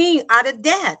sting out of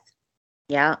death.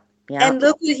 Yeah. And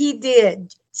look what he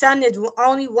did. Son is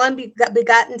only one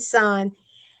begotten son.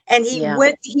 And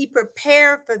he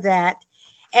prepared for that.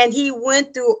 And he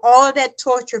went through all that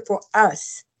torture for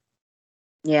us.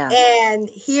 Yeah. And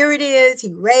here it is.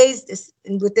 He raised this,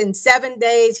 and within 7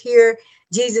 days, here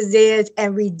Jesus is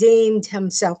and redeemed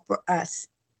himself for us.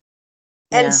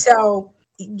 Yeah. And so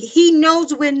he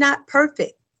knows we're not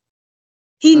perfect.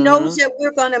 He knows that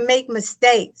we're going to make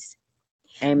mistakes.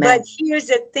 Amen. But here's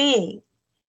the thing.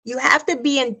 You have to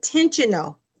be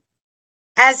intentional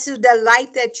as to the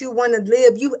life that you want to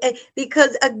live.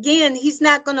 Because again, he's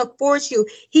not going to force you.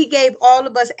 He gave all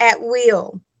of us at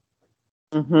will.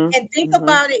 And think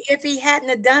about it, if he hadn't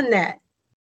have done that,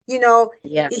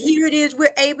 here it is,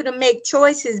 we're able to make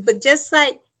choices. But just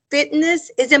like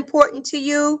fitness is important to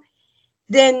you,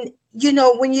 then,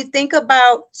 when you think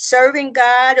about serving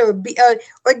God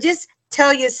or just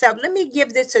tell yourself, let me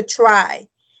give this a try.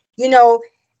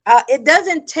 It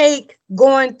doesn't take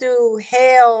going through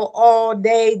hell all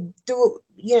day, through,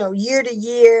 year to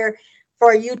year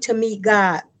for you to meet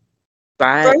God.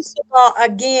 Right. First of all,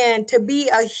 again, to be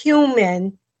a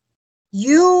human,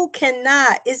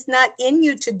 it's not in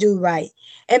you to do right.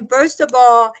 And first of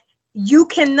all, you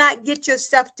cannot get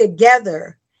yourself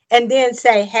together and then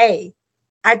say, hey,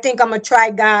 I think I'm going to try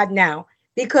God now,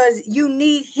 because you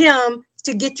need him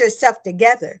to get yourself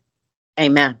together.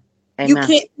 Amen. You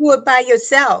can't do it by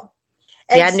yourself.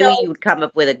 See, I And knew so, you would come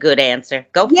up with a good answer.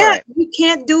 Go for yeah, it. you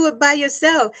can't do it by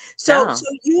yourself. So, No. so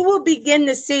you will begin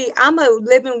to see, I'm a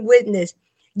living witness.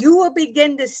 You will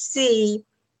begin to see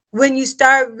when you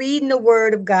start reading the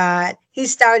word of God, he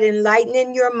started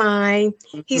enlightening your mind.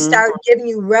 He Hmm. started giving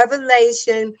you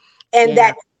revelation, and Yeah.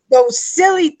 that those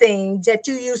silly things that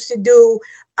you used to do,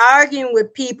 arguing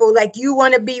with people like you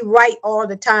want to be right all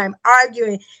the time,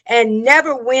 arguing and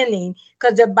never winning,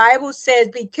 because the Bible says,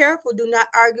 be careful, do not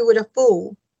argue with a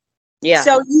fool. Yeah.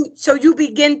 So you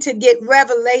begin to get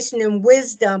revelation and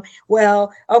wisdom.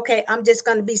 Well, okay, I'm just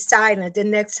going to be silent the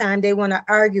next time they want to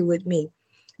argue with me.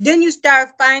 Then you start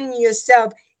finding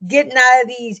yourself getting out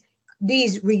of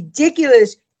these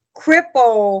ridiculous,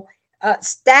 crippled,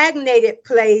 stagnated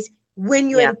place when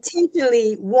you Yeah.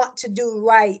 intentionally want to do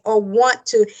right or want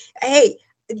to. Hey,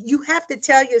 you have to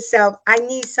tell yourself, I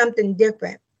need something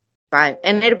different. Right.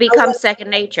 And it'll I become want- second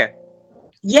nature.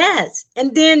 Yes.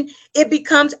 And then it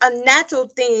becomes a natural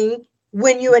thing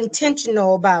when you're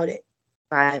intentional about it.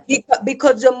 Right.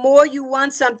 Because the more you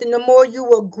want something, the more you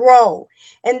will grow.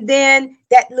 And then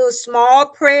that little small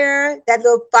prayer, that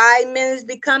little 5 minutes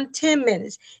become 10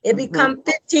 minutes. It become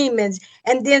 15 minutes.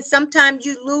 And then sometimes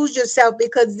you lose yourself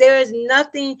because there is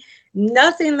nothing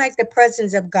like the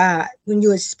presence of God when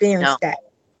you experience No. that.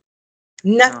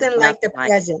 Nothing like the nothing like it.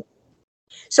 presence.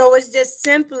 So it's just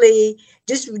simply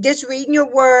just reading your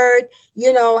word,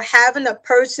 having a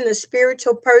person, a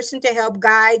spiritual person to help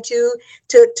guide you,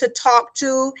 to talk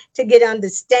to get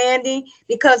understanding,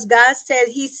 because God said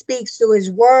he speaks through his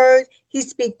word, he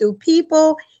speaks through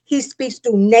people, he speaks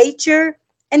through nature,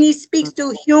 and he speaks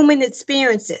through human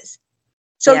experiences.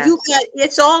 So Yes.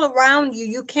 it's all around you.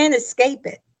 You can't escape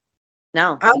it.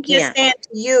 No, I'm you just can't. saying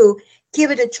to you,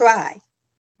 give it a try.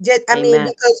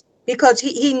 Amen. Because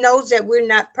he knows that we're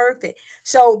not perfect.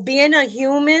 So being a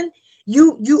human,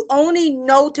 you only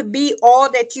know to be all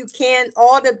that you can,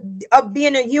 of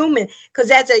being a human.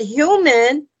 Because as a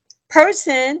human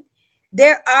person,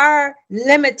 there are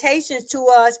limitations to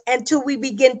us until we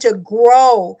begin to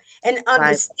grow and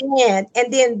understand.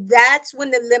 And then that's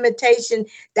when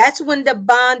that's when the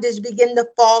bondage begin to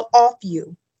fall off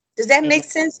you. Does that make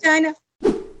sense, China?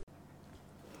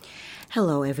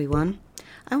 Hello, everyone.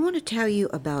 I want to tell you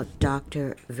about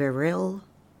Dr. Verrill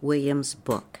Williams'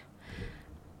 book.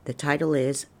 The title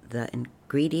is The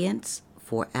Ingredients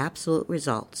for Absolute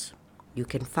Results. You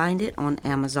can find it on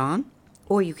Amazon,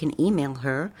 or you can email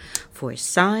her for a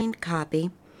signed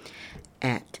copy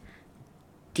at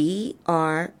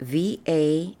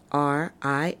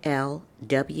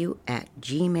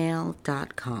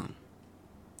drvarillw@gmail.com.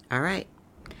 All right.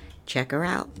 Check her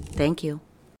out. Thank you.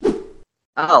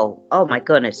 Oh my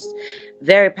goodness.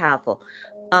 Very powerful.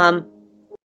 I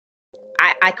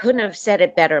couldn't have said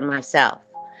it better myself.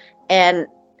 And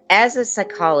as a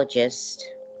psychologist,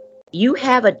 you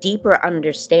have a deeper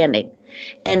understanding.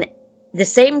 And the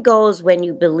same goes when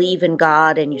you believe in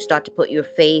God and you start to put your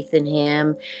faith in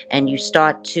him and you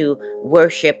start to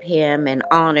worship him and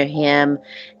honor him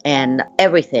and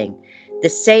everything. The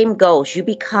same goes. You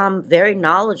become very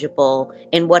knowledgeable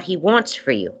in what he wants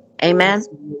for you. Amen.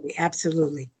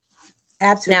 Absolutely.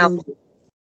 Now,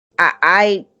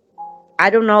 I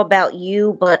don't know about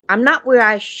you, but I'm not where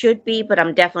I should be, but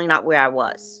I'm definitely not where I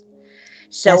was.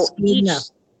 So each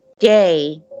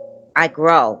day I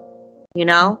grow, and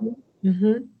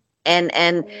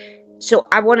so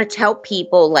I want to tell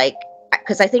people, like,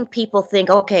 because I think people think,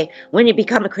 okay, when you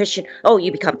become a Christian, oh,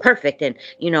 you become perfect and,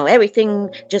 everything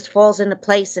just falls into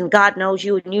place and God knows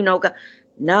you and you know God.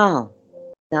 No.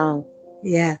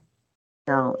 Yeah.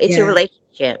 No, it's a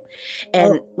relationship.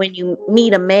 And when you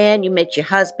meet a man, you meet your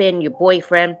husband, your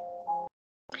boyfriend,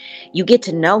 you get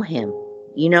to know him.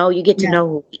 You get to know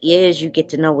who he is. You get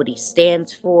to know what he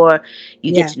stands for.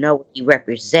 You get to know what he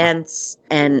represents.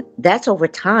 And that's over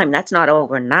time. That's not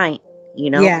overnight,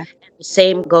 Yeah. The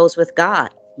same goes with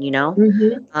God,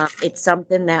 It's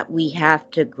something that we have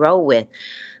to grow with.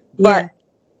 But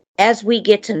as we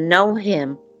get to know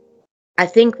him, I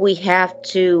think we have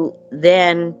to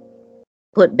then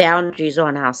put boundaries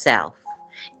on ourselves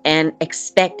and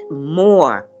expect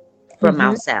more from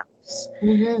ourselves.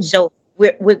 So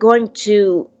we're going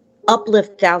to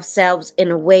uplift ourselves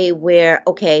in a way where,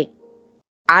 okay,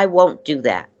 I won't do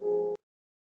that.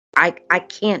 I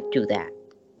can't do that.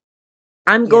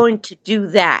 I'm going to do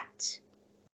that.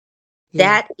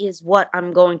 That is what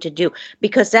I'm going to do,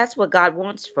 because that's what God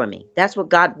wants for me. That's what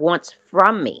God wants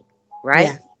from me,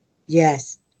 right?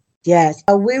 Yes.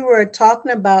 We were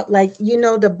talking about,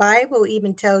 the Bible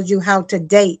even tells you how to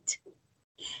date.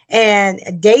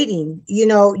 And dating, you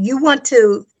want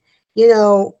to,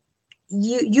 you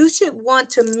should want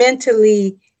to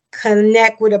mentally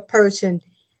connect with a person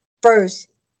first,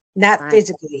 not Right.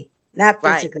 physically, not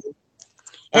Right. physically.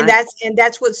 And Right.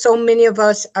 that's what so many of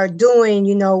us are doing.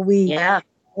 You know, Yeah.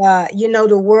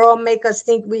 the world make us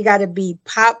think we got to be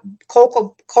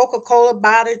Coca-Cola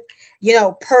bottle,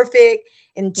 perfect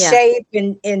in Yeah. shape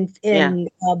and Yeah.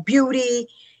 beauty,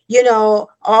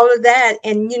 all of that.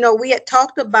 And, we had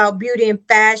talked about beauty and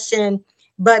fashion,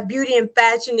 but beauty and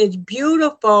fashion is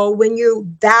beautiful when you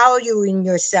valuing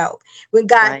yourself, when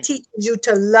God Right. teaches you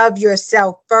to love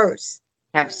yourself first.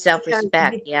 Have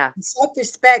self-respect. Yeah.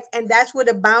 Self-respect, and that's where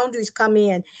the boundaries come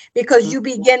in, because you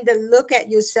begin to look at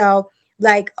yourself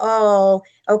like, oh,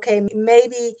 okay,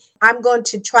 maybe I'm going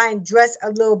to try and dress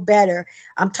a little better.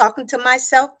 I'm talking to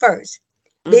myself first,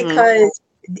 because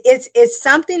it's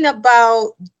something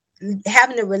about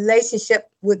having a relationship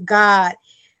with God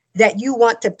that you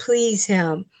want to please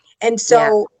him. And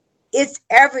so it's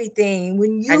everything.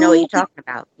 When I know what you you're talking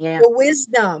about. Yeah. the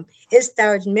wisdom, it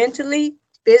starts mentally,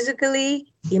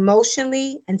 physically,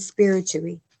 emotionally, and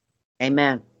spiritually.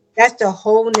 Amen. That's the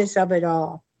wholeness of it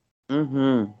all.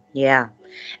 Yeah.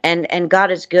 And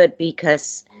God is good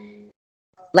because,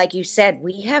 like you said,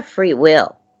 we have free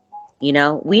will. We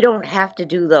don't have to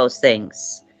do those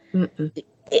things.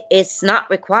 It's not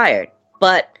required.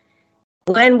 But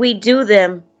when we do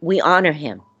them, we honor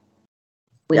him.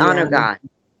 We honor God.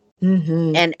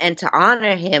 And to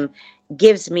honor him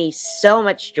gives me so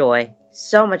much joy.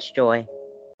 So much joy.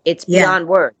 It's beyond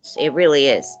words. It really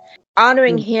is.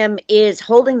 Honoring him is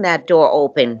holding that door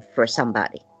open for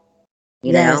somebody.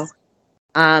 You know?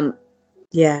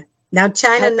 Yeah. Now,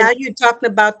 China, now you're talking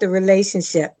about the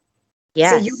relationship.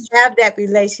 Yes. So you have that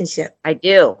relationship. I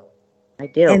do.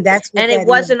 And that's what it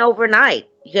wasn't overnight,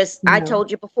 because I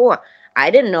told you before, I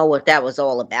didn't know what that was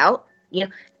all about.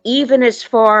 Even as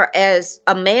far as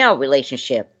a male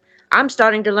relationship, I'm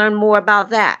starting to learn more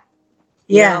about that.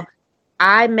 You know,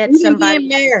 I met somebody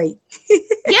getting married.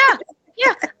 Yeah.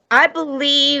 I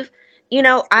believe,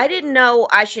 I didn't know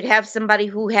I should have somebody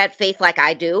who had faith like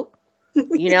I do.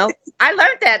 I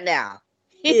learned that now.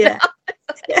 Yeah.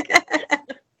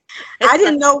 I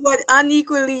didn't know what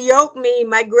unequally yoked mean.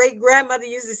 My great grandmother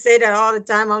used to say that all the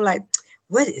time. I'm like,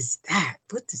 what is that?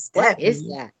 What does that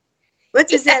mean? What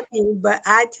does that mean? But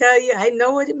I tell you, I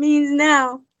know what it means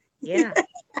now. Yeah.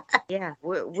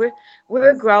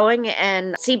 We're growing,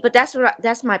 and see, but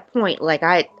that's my point. Like,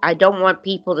 I don't want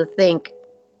people to think,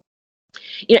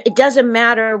 it doesn't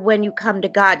matter when you come to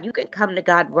God. You can come to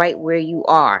God right where you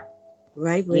are.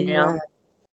 Right where you are.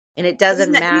 And it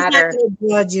doesn't matter. He's not going to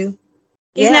judge you.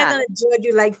 He's not going to judge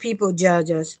you like people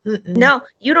judge us. No,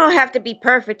 you don't have to be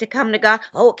perfect to come to God.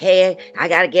 Okay, I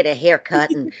got to get a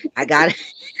haircut, and I got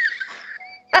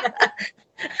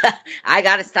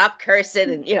to stop cursing,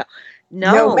 and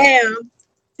no, ma'am.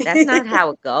 That's not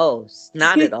how it goes.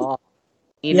 Not at all.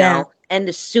 You know, and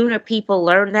the sooner people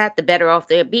learn that, the better off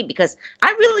they'll be, because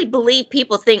I really believe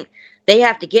people think they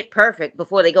have to get perfect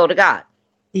before they go to God.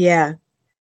 Yeah.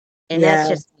 And that's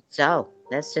just so.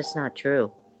 That's just not true.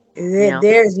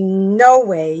 There's no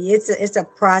way. It's a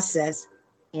process.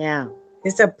 Yeah.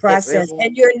 It's a process. Really,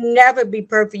 and you'll never be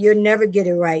perfect. You'll never get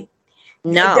it right.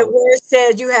 No. The word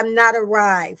says you have not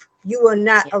arrived. You will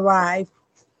not arrive.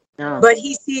 No. But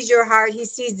he sees your heart. He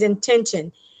sees the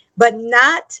intention. But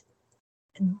not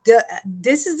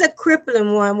this is a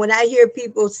crippling one when I hear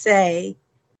people say,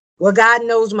 well, God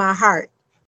knows my heart.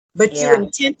 But you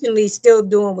intentionally still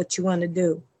doing what you want to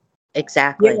do.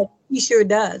 Exactly. Yeah, he sure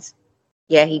does.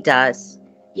 Yeah, he does.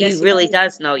 Yes, he really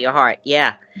does know your heart.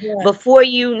 Yeah. Before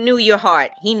you knew your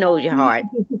heart, he knows your heart.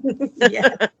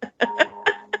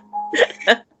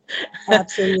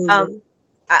 Absolutely.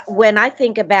 When I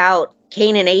think about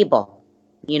Cain and Abel,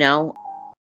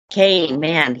 Cain,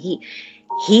 man,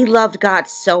 he loved God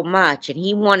so much, and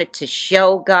he wanted to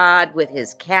show God with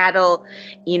his cattle,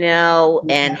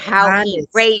 and how he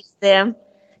raised them,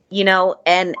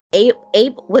 and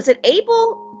Abel, was it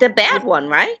Abel, the bad one,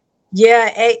 right? Yeah,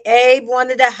 Abe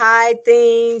wanted to hide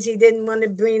things. He didn't want to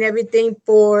bring everything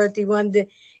forth. He wanted to,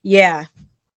 he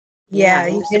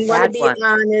didn't want to be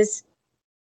honest.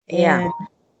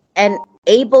 And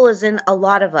Abel is in a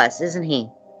lot of us, isn't he?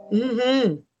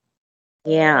 Mm-hmm.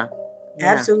 Yeah.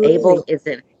 Absolutely. Abel is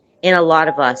in a lot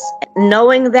of us.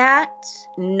 Knowing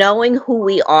who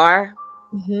we are,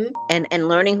 and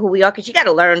learning who we are, because you got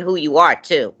to learn who you are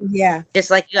too. Yeah.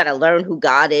 Just like you got to learn who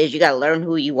God is, you got to learn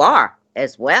who you are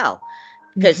as well.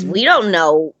 Because we don't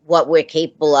know what we're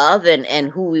capable of and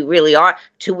who we really are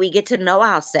till we get to know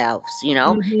ourselves,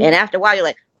 And after a while, you're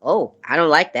like, oh, I don't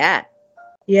like that.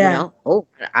 Yeah. Oh,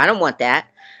 I don't want that.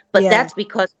 But that's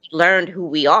because we learned who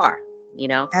we are,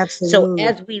 Absolutely. So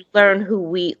as we learn who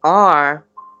we are,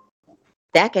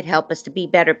 that could help us to be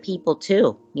better people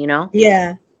too, you know?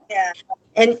 Yeah.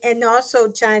 And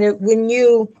also, China, when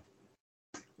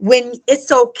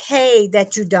it's okay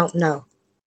that you don't know.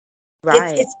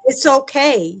 Right. It's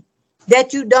okay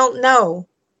that you don't know,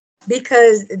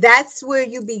 because that's where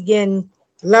you begin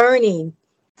learning,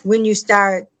 when you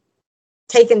start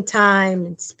taking time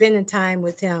and spending time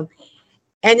with him.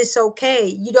 And it's okay.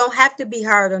 You don't have to be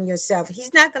hard on yourself.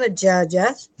 He's not going to judge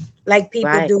us like people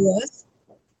Right. do us.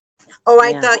 Oh, I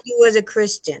Yeah. thought you was a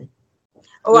Christian.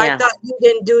 Oh, I Yeah. thought you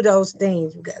didn't do those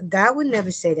things. God would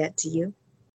never say that to you.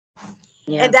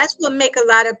 Yeah. And that's what make a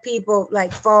lot of people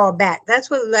like fall back. That's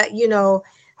what,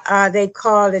 they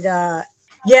call it,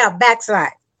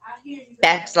 backslide.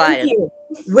 Backsliding.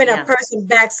 When Yeah. a person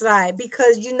backslide,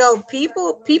 because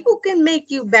people can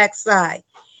make you backslide,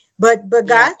 but Yeah.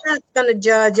 God's not going to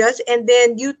judge us. And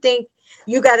then you think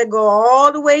you got to go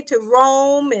all the way to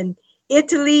Rome and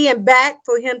Italy and back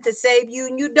for him to save you,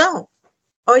 and you don't.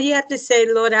 All you have to say,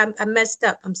 Lord, I messed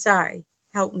up. I'm sorry.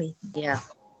 Help me. Yeah.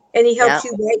 And he helps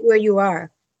Yep. you right where you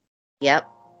are. Yep.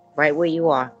 Right where you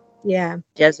are. Yeah.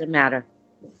 Doesn't matter.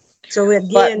 So But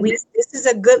again, we, this is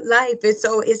a good life. It's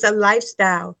a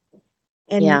lifestyle,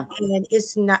 and Yeah. and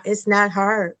it's not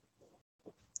hard.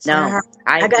 It's not no, hard.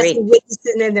 I I got agree. some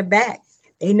witnesses in the back.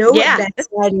 They know what Yeah.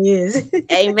 backsliding is.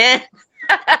 Amen.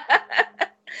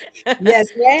 Yes,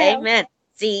 ma'am. Amen.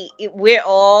 See, we're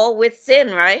all with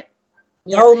sin, right?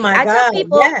 Yeah. Oh my I tell God.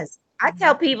 people, Yes.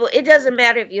 it doesn't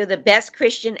matter if you're the best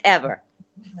Christian ever.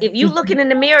 If you looking in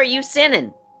the mirror, you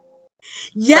sinning.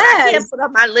 But I can't Yes. put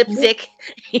on my lipstick.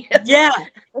 Yeah.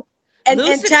 And China,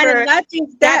 Lucifer not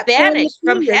just got that, pointing the banished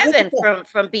from finger. Look at heaven that.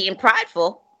 from being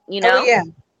prideful, you Oh know? yeah.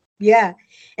 Yeah.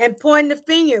 And pointing the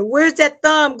finger. Where's that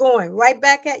thumb going? Right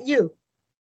back at you.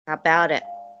 How about it?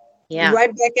 Yeah.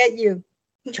 Right back at you.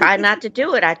 Try not to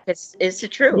do it. It's the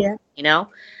truth, Yeah. you know?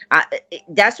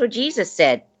 That's what Jesus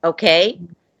said, okay? Yeah.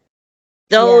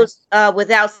 Those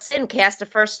without sin cast the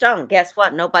first stone. Guess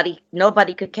what?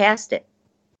 Nobody could cast it.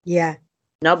 Yeah.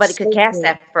 Nobody could So cast good.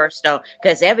 that first stone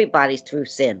because everybody's through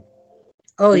sin.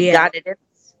 Oh We yeah. got it in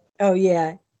us. Oh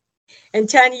yeah. And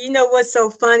China, you know what's so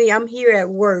funny? I'm here at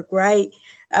work, right?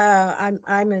 I'm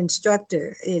an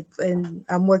instructor, and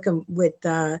I'm working with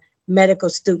medical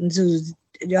students who's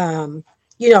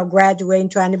graduating,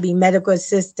 trying to be medical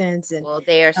assistants, and Well,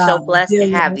 they are so blessed to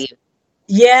have you.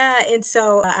 yeah. And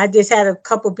so I just had a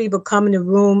couple people come in the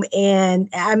room, and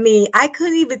I mean, I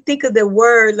couldn't even think of the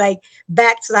word like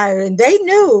backslider, and they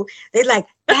knew. They like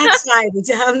backsliders.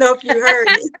 I don't know if you heard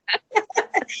it,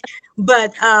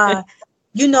 but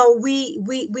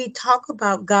we talk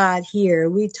about God here.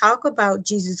 We talk about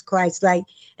Jesus Christ,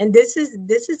 and this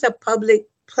is a public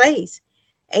place,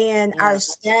 and Yeah. our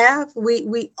staff,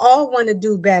 we all want to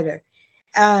do better.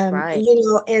 Right.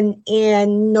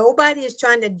 And nobody is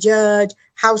trying to judge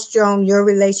how strong your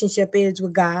relationship is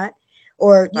with God,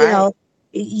 or Right.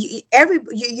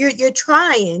 you're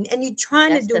trying, and you're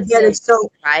trying That's to do the better. thing,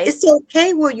 So right? it's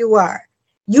okay where you are.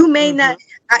 You may Mhm. not,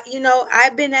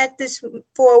 I've been at this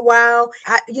for a while.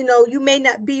 You may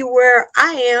not be where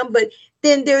I am, but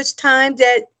then there's times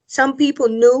that some people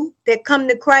new that come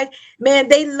to Christ, man,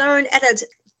 they learn at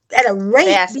a rate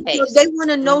Fast because pace. they want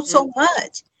to know Mhm. so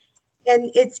much.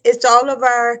 And it's all of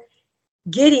our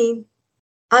getting,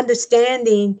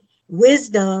 understanding,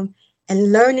 wisdom,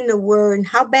 and learning the word. And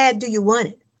how bad do you want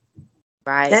it?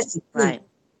 Right. That's the key. Right.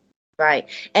 Right.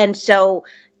 And so,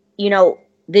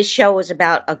 this show is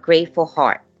about a grateful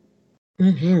heart.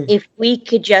 Mm-hmm. If we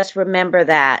could just remember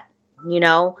that,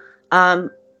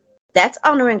 that's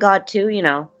honoring God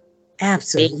too,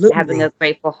 Absolutely. having a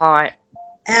grateful heart.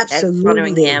 That's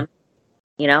honoring Absolutely. Him.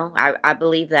 I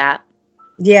believe that.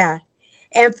 Yeah.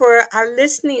 And for our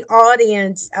listening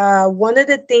audience, one of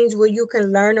the things where you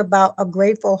can learn about a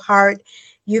grateful heart,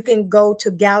 you can go to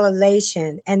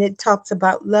Galatians, and it talks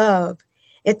about love.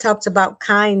 It talks about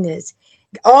kindness.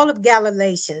 All of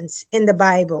Galatians in the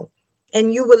Bible.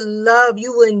 And you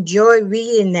will enjoy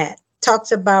reading that.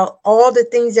 Talks about all the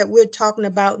things that we're talking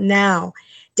about now.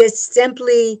 Just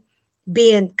simply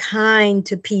being kind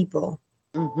to people,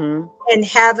 Mm-hmm. and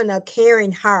having a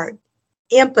caring heart,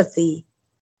 empathy.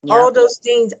 Yeah. All those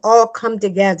things all come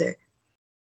together.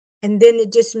 And then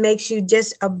it just makes you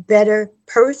just a better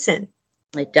person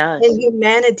It does. in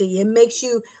humanity. It makes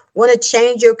you want to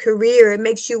change your career. It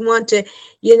makes you want to,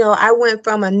 I went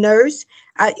from a nurse.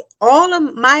 All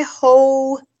of my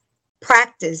whole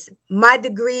practice, my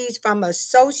degrees from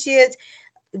associates,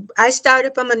 I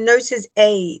started from a nurse's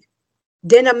aide,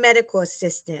 then a medical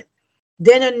assistant,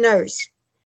 then a nurse,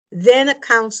 then a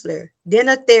counselor, then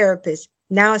a therapist,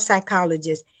 now a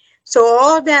psychologist. So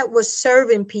all that was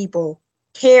serving people,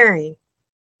 caring,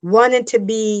 wanting to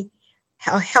be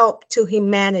a help to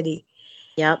humanity.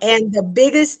 Yep. And the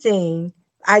biggest thing,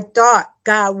 I thought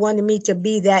God wanted me to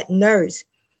be that nurse,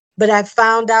 but I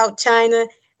found out, China,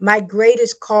 my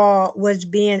greatest call was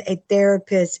being a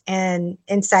therapist and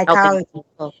in psychology.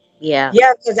 Yeah.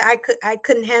 Yeah, because I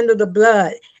couldn't handle the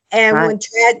blood. And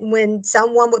Right. when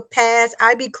someone would pass,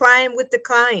 I'd be crying with the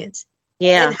clients in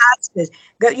Yeah. hospice.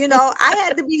 But, you know, I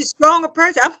had to be a stronger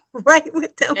person. I'm right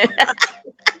with them.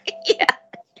 Yeah.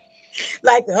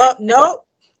 Like, oh,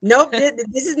 nope,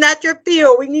 this is not your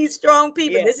field. We need strong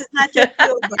people. Yeah. This is not your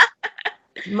field. But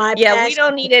my Yeah, we passion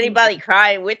don't need anybody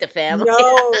crying with the family.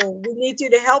 No, we need you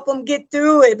to help them get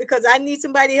through it because I need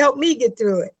somebody to help me get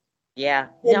through it. Yeah.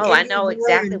 And, No, and I you know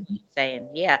exactly learn, what you're saying.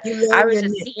 Yeah. you I learn was your a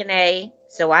niche. CNA,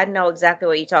 so I know exactly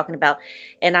what you're talking about.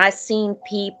 And I seen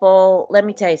people, let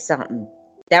me tell you something.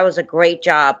 That was a great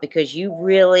job because you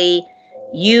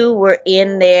were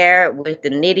in there with the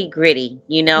nitty gritty.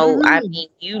 You know, I Mhm. mean,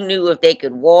 you knew if they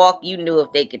could walk, you knew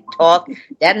if they could talk.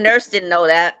 That nurse didn't know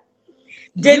that.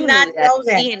 Did You not knew that. know The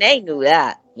that. CNA knew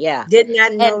that. Yeah. Did not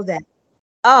And know that.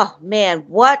 oh man,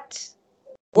 what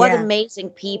Yeah. amazing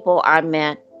people I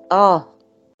met. Oh, I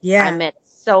Yeah. met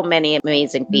so many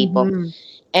amazing people, Hmm.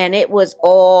 and it was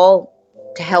all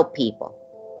to help people.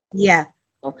 Yeah.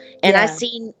 And Yeah.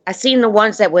 I seen the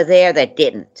ones that were there that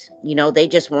didn't. You know, they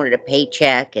just wanted a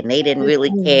paycheck and they didn't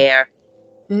really Mm-mm. care.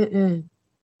 Mm-mm.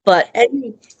 But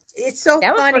And it's so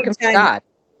that was funny, working for China. God.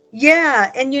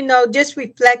 Yeah. And, you know, just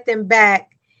reflecting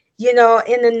back, you know,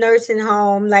 in the nursing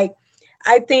home, like,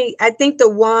 I think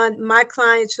my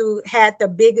clients who had the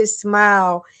biggest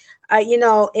smile, you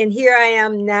know, and here I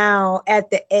am now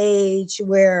at the age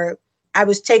where I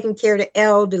was taking care of the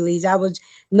elderlies. I was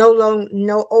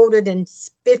no older than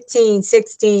 15,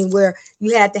 16, where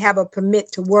you had to have a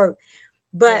permit to work.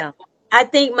 But Yeah. I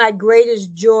think my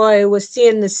greatest joy was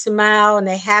seeing the smile and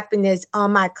the happiness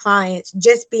on my clients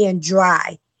just being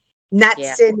dry, not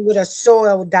Yeah. sitting with a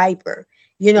soiled diaper,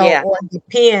 you know, Yeah. or the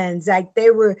pens. Like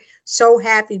they were so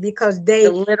happy because The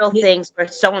little the things were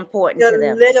so important to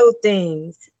them. little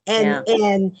things Yeah.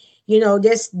 and you know,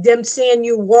 just them seeing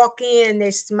you walk in,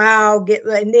 they smile,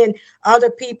 and then other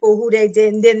people who they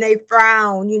did, and then they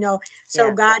frown, you know. So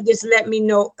Yeah. God just let me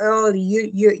know early,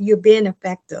 you're being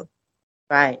effective.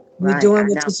 Right. You're Right. doing I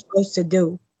what know. you're supposed to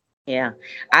do. Yeah.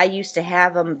 I used to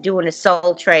have them doing a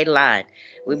soul trade line.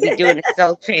 We'd be doing a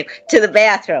soul trade to the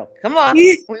bathroom. Come on.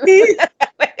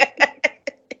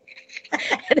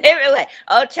 They were like,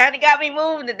 "Oh, China got me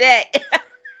moving today."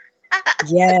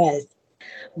 Yes.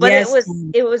 But Yes.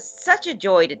 it was such a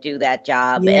joy to do that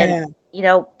job. And Yeah. you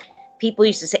know, people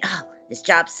used to say, "Oh, this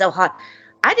job's so hard."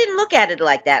 I didn't look at it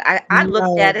like that. I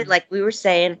looked No. at it like we were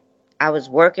saying, I was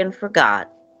working for God.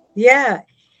 Yeah.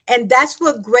 And that's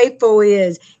what grateful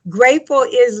is. Grateful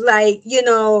is like, you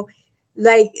know,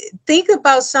 like think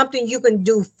about something you can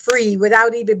do free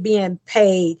without even being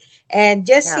paid. And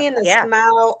just Yeah. seeing a Yeah.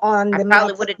 smile on I the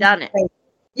probably would have done it. face.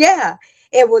 Yeah.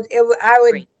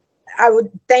 Free. I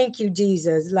would thank you,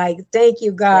 Jesus. Like, thank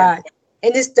you, Yeah. God.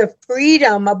 And it's the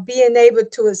freedom of being able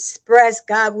to express,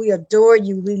 God, we adore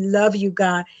you. We love you,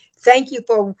 God. Thank you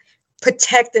for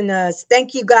protecting us.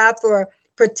 Thank you, God, for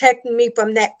protecting me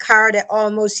from that car that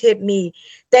almost hit me.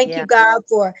 Thank you, Yeah. God,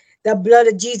 for the blood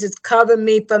of Jesus covering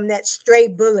me from that stray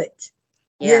bullet.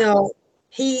 You Yeah. know,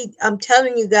 I'm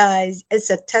telling you guys, it's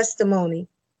a testimony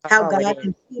how Oh, it God is.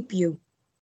 can keep you.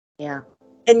 Yeah.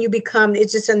 And you become,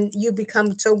 you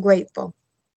become so grateful.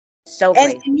 So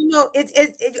And great. you know,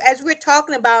 as we're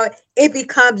talking about, it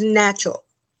becomes natural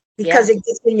because Yeah. it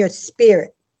gets in your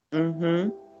spirit. Mm-hmm.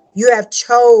 You have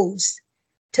chose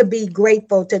to be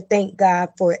grateful, to thank God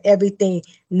for everything,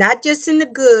 not just in the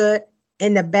good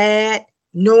and the bad,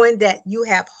 knowing that you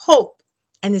have hope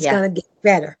and it's Yeah. going to get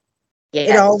better. It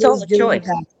Yeah. It's all always a do with choice.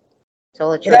 God. It's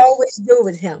all a It choice. always do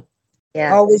with Him.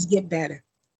 Yeah. Always get better.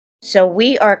 So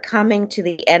we are coming to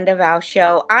the end of our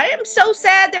show. I am so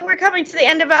sad that we're coming to the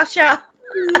end of our show.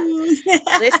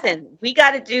 Listen, we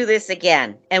got to do this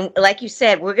again. And like you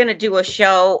said, we're going to do a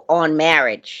show on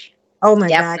marriage. Oh my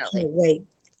God, I Definitely. can't wait.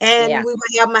 And Yeah. we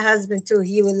will have my husband too.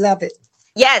 He would love it.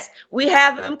 Yes, we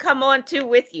have him come on too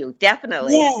with you.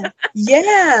 Definitely. Yeah.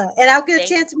 Yeah. And I'll get a Thank-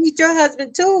 chance to meet your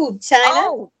husband too,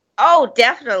 China. Oh,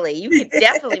 definitely. You could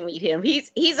definitely meet him. He's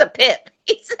a pip.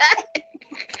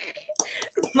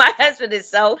 My husband is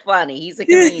so funny. He's a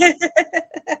comedian.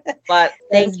 But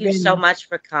thank you so much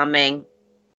for coming.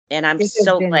 And I'm This has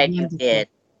so been glad you wonderful. did.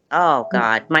 Oh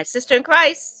God. My sister in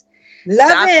Christ. Love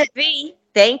Dr. it. V.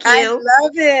 Thank I you.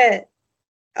 love it.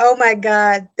 Oh my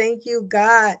God. Thank you,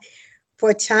 God,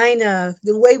 for China.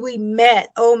 The way we met.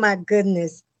 Oh my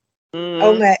goodness.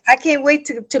 Oh man, I can't wait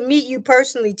to meet you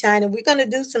personally, China. We're gonna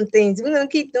do some things. We're gonna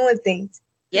keep doing things.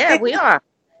 Yeah, we are.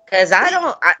 Because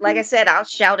like I said, I'll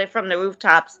shout it from the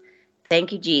rooftops.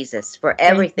 Thank you, Jesus, for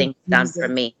everything done for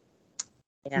me.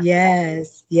 Yeah.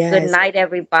 Yes, yes. Good night,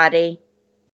 everybody.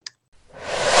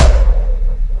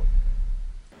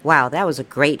 Wow, that was a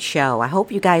great show. I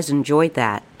hope you guys enjoyed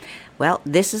that. Well,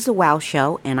 this is the WOW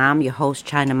Show, and I'm your host,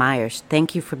 China Myers.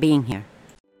 Thank you for being here.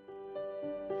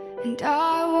 And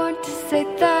I want to say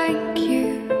thank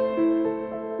you.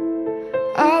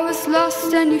 I was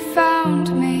lost and you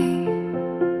found me.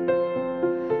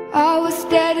 I was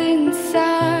dead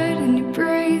inside and you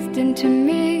breathed into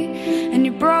me, and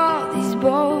you brought these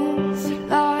bones to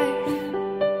life.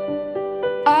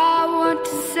 I want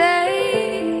to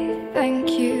say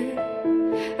thank you.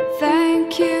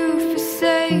 Thank you for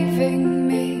saving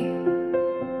me.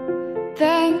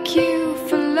 Thank you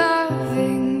for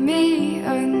loving me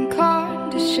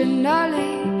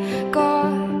unconditionally,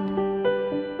 God.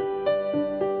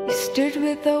 You stood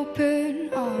with open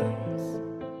arms.